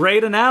is a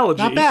great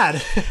analogy. Not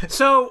bad.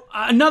 So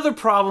another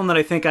problem that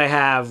I think I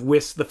have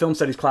with the film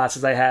studies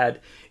classes I had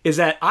is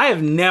that I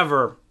have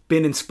never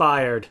been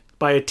inspired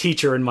by a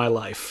teacher in my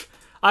life.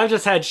 I've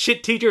just had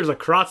shit teachers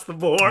across the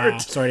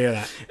board. Sorry to hear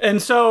that.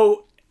 And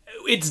so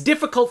it's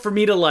difficult for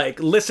me to like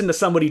listen to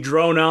somebody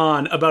drone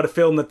on about a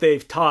film that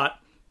they've taught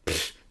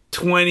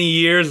 20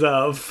 years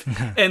of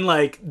and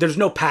like there's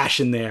no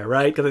passion there,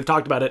 right? Because they've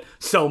talked about it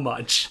so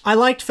much. I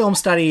liked film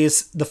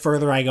studies the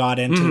further I got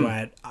into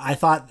it. I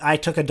thought I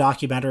took a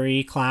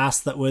documentary class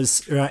that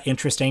was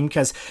interesting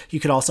because you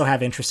could also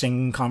have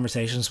interesting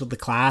conversations with the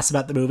class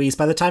about the movies.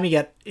 By the time you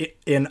get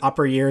in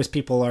upper years,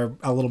 people are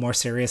a little more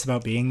serious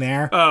about being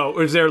there. Oh,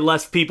 is there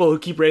less people who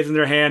keep raising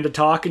their hand to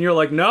talk and you're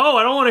like, "No,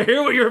 I don't want to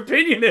hear what your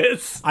opinion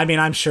is"? I mean,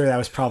 I'm sure that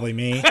was probably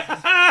me.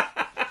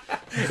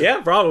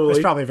 Yeah, probably. I was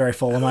probably very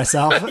full of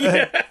myself.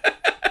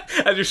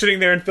 As you're sitting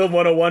there in Film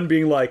 101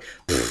 being like,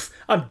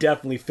 "I'm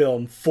definitely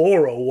Film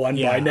 401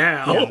 by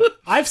now." Yeah.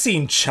 I've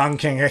seen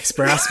Chungking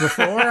Express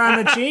before.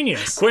 I'm a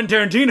genius.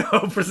 Quentin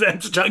Tarantino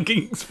presents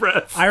Chungking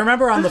Express. I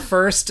remember on the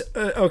first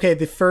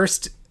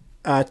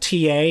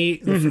TA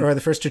or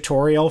the first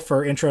tutorial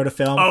for Intro to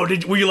Film. Oh,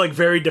 were you like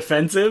very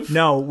defensive?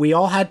 No, we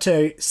all had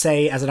to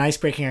say as an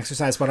icebreaking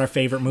exercise what our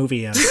favorite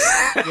movie is,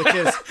 which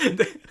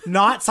is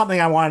not something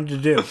I wanted to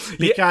do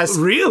because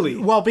really,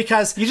 well,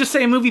 because you just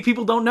say a movie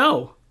people don't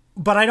know.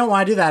 But I don't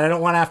want to do that. I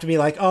don't want to have to be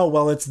like, oh,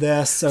 well, it's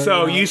this.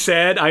 So you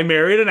said I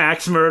married an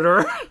axe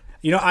murderer.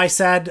 I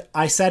said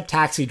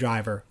Taxi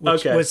Driver,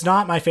 which was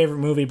not my favorite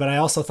movie, but I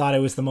also thought it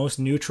was the most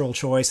neutral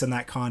choice in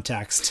that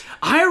context.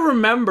 I don't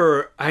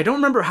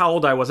remember how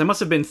old I was. I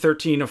must have been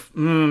 13 or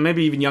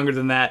maybe even younger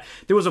than that.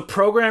 There was a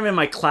program in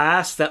my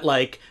class that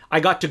like I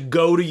got to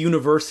go to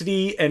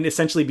university and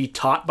essentially be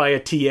taught by a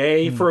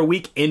TA for a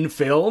week in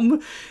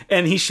film.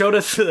 And he showed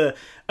us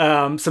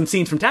some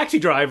scenes from Taxi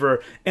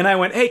Driver. And I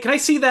went, hey, can I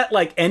see that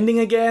like ending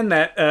again?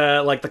 That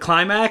like the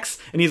climax?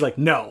 And he's like,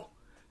 no.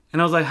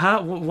 And I was like,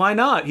 huh? Why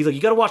not? He's like,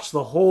 you got to watch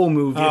the whole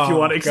movie if you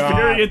want to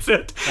experience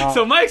it. Oh.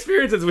 So my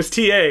experiences with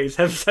TAs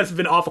has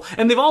been awful.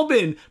 And they've all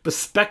been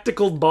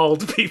bespectacled,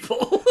 bald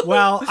people.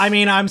 Well, I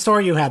mean, I'm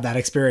sorry you had that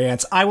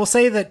experience. I will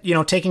say that,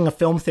 taking a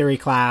film theory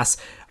class,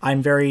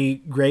 I'm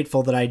very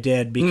grateful that I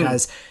did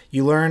because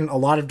you learn a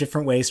lot of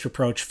different ways to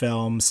approach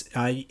films.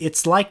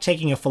 It's like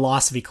taking a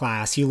philosophy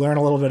class. You learn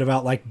a little bid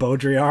about like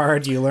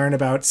Baudrillard. You learn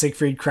about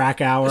Siegfried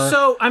Kracauer.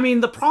 So, I mean,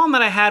 the problem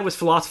that I had with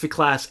philosophy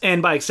class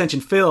and by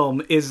extension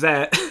film is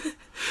that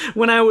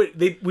when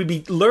we'd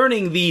be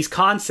learning these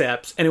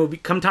concepts and it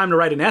would come time to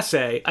write an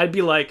essay, I'd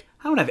be like,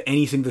 I don't have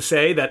anything to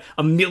say that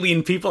a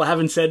million people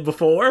haven't said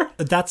before.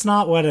 That's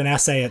not what an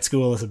essay at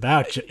school is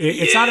about.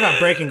 It's not about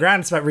breaking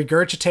ground. It's about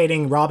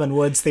regurgitating Robin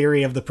Wood's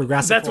theory of the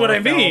progressive. That's what I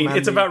mean.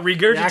 It's about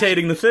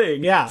regurgitating the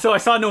thing. Yeah. So I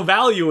saw no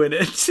value in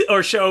it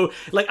or show,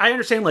 like, I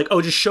understand, like,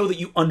 just show that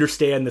you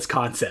understand this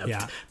concept.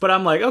 Yeah. But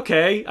I'm like,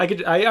 okay,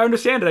 I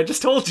understand it. I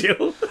just told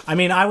you. I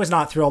mean, I was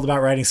not thrilled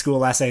about writing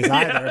school essays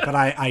either, but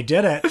I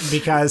did it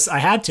because I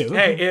had to.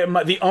 Hey,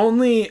 the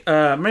only,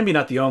 maybe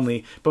not the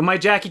only, but my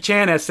Jackie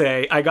Chan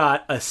essay, I got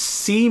a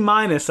C-,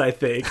 I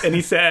think, and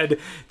he said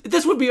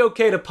this would be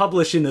okay to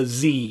publish in a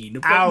zine,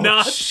 but Ouch.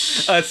 not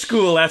a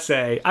school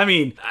essay. I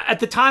mean, at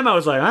the time I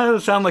was like, that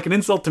doesn't sound like an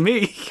insult to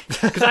me,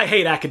 because I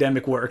hate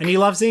academic work. And you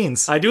love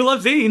zines. I do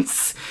love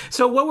zines.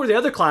 So what were the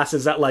other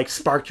classes that like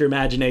sparked your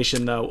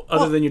imagination though,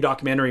 other than your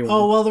documentary one?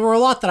 Oh, well, there were a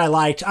lot that I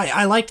liked.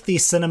 I liked the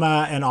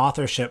cinema and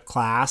authorship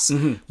class.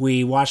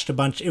 We watched a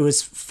bunch. It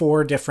was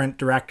 4 different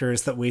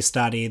directors that we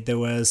studied. There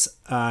was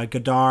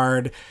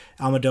Godard,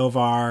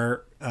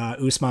 Almodovar,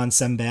 Usman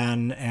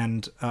Semben,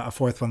 and a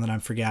 4th one that I'm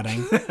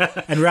forgetting,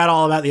 and read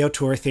all about the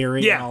auteur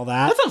theory and all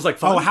that. That sounds like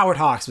fun. Oh, Howard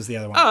Hawks was the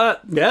other one. Yeah,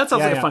 that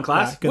sounds like a fun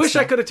class. Wish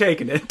I could have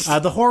taken it.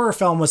 The horror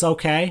film was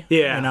okay.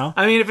 Yeah.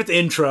 I mean, if it's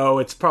intro,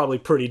 it's probably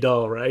pretty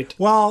dull, right?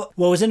 Well,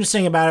 what was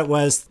interesting about it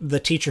was the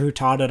teacher who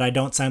taught it, I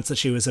don't sense that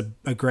she was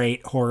a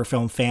great horror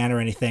film fan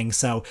or anything,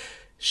 so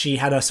she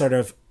had a sort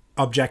of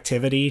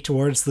objectivity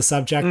towards the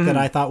subject that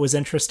I thought was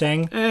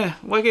interesting.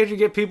 Why can't you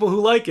get people who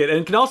like it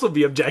and can also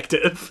be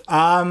objective?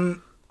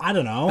 I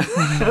don't know.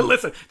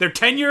 Listen, they're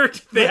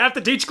tenured. They have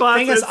to teach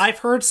classes. The thing is, I've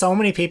heard so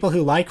many people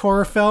who like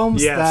horror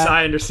films. Yes,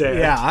 I understand.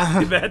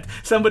 Yeah. That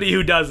somebody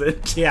who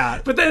doesn't.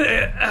 Yeah. But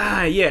then,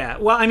 yeah.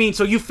 Well, I mean,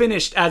 so you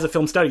finished as a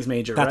film studies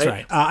major, That's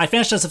right? I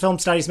finished as a film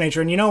studies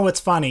major, and you know what's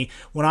funny?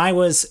 When I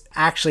was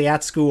actually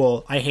at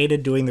school, I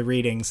hated doing the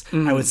readings.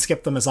 I would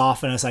skip them as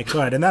often as I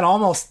could. And then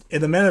almost in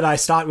the minute I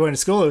stopped going to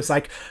school, it was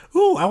like,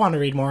 ooh, I want to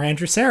read more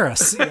Andrew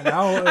Sarris. You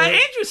know?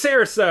 Andrew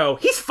Sarris, though,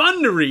 he's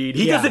fun to read.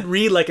 He doesn't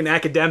read like an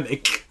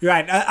academic.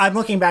 Right. I'm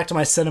looking back to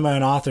my cinema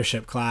and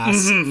authorship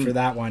class for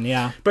that one,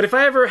 yeah. But if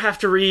I ever have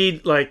to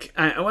read, like,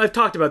 I've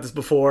talked about this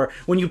before,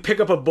 when you pick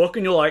up a book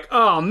and you're like,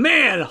 oh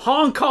man,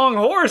 Hong Kong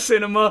horror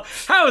cinema,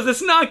 how is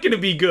this not going to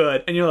be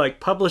good? And you're like,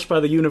 published by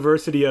the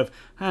University of,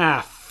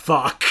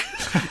 fuck.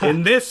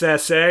 In this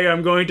essay,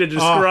 I'm going to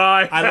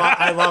describe...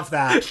 I love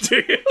that.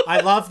 Do you? I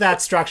love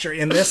that structure.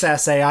 In this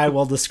essay, I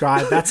will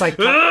describe... That's like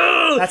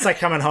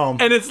coming home.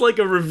 And it's like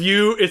a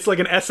review. It's like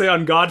an essay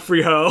on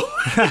Godfrey Ho.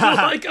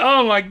 Like,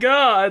 oh my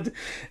god.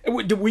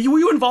 Were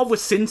you involved with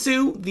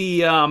SINSU,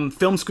 the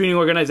film screening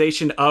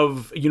organization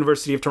of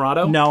University of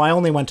Toronto? No, I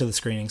only went to the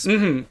screenings.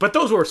 But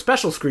those were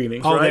special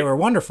screenings, right? Oh, they were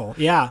wonderful,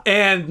 yeah.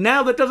 And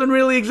now that doesn't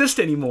really exist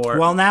anymore.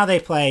 Well, now they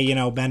play,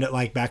 Bend It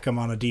Like Beckham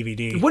on a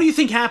DVD. What do you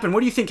think happened?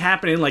 What do you think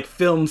happened in, like,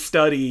 film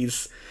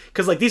studies?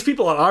 Because, like, these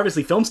people are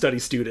obviously film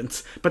studies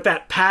students, but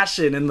that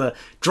passion and the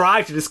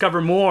drive to discover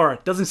more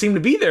doesn't seem to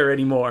be there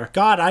anymore.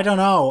 God, I don't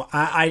know.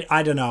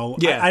 I don't know.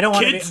 Yeah, I don't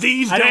want kids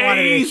these days. I don't want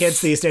to be a kids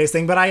these days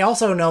thing, but I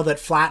also know that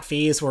flat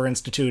fees were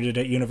instituted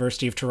at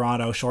University of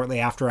Toronto shortly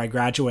after I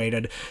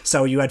graduated,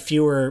 so you had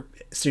fewer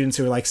students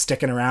who were like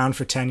sticking around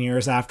for 10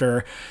 years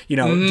after,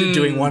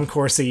 doing one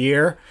course a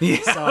year. Yeah.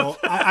 So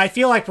I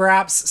feel like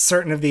perhaps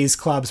certain of these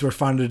clubs were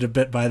funded a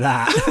bit by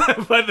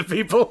that. By the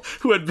people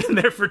who had been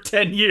there for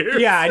 10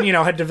 years. Yeah, and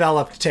had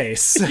developed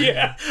tastes.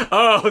 Yeah.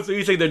 Oh, so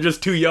you say they're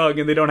just too young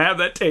and they don't have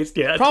that taste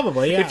yet.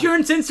 Probably, yeah. If you're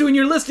in SINSU and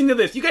you're listening to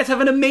this, you guys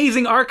have an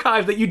amazing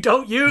archive that you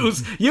don't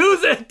use.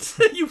 Use it!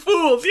 You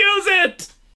fools, use it!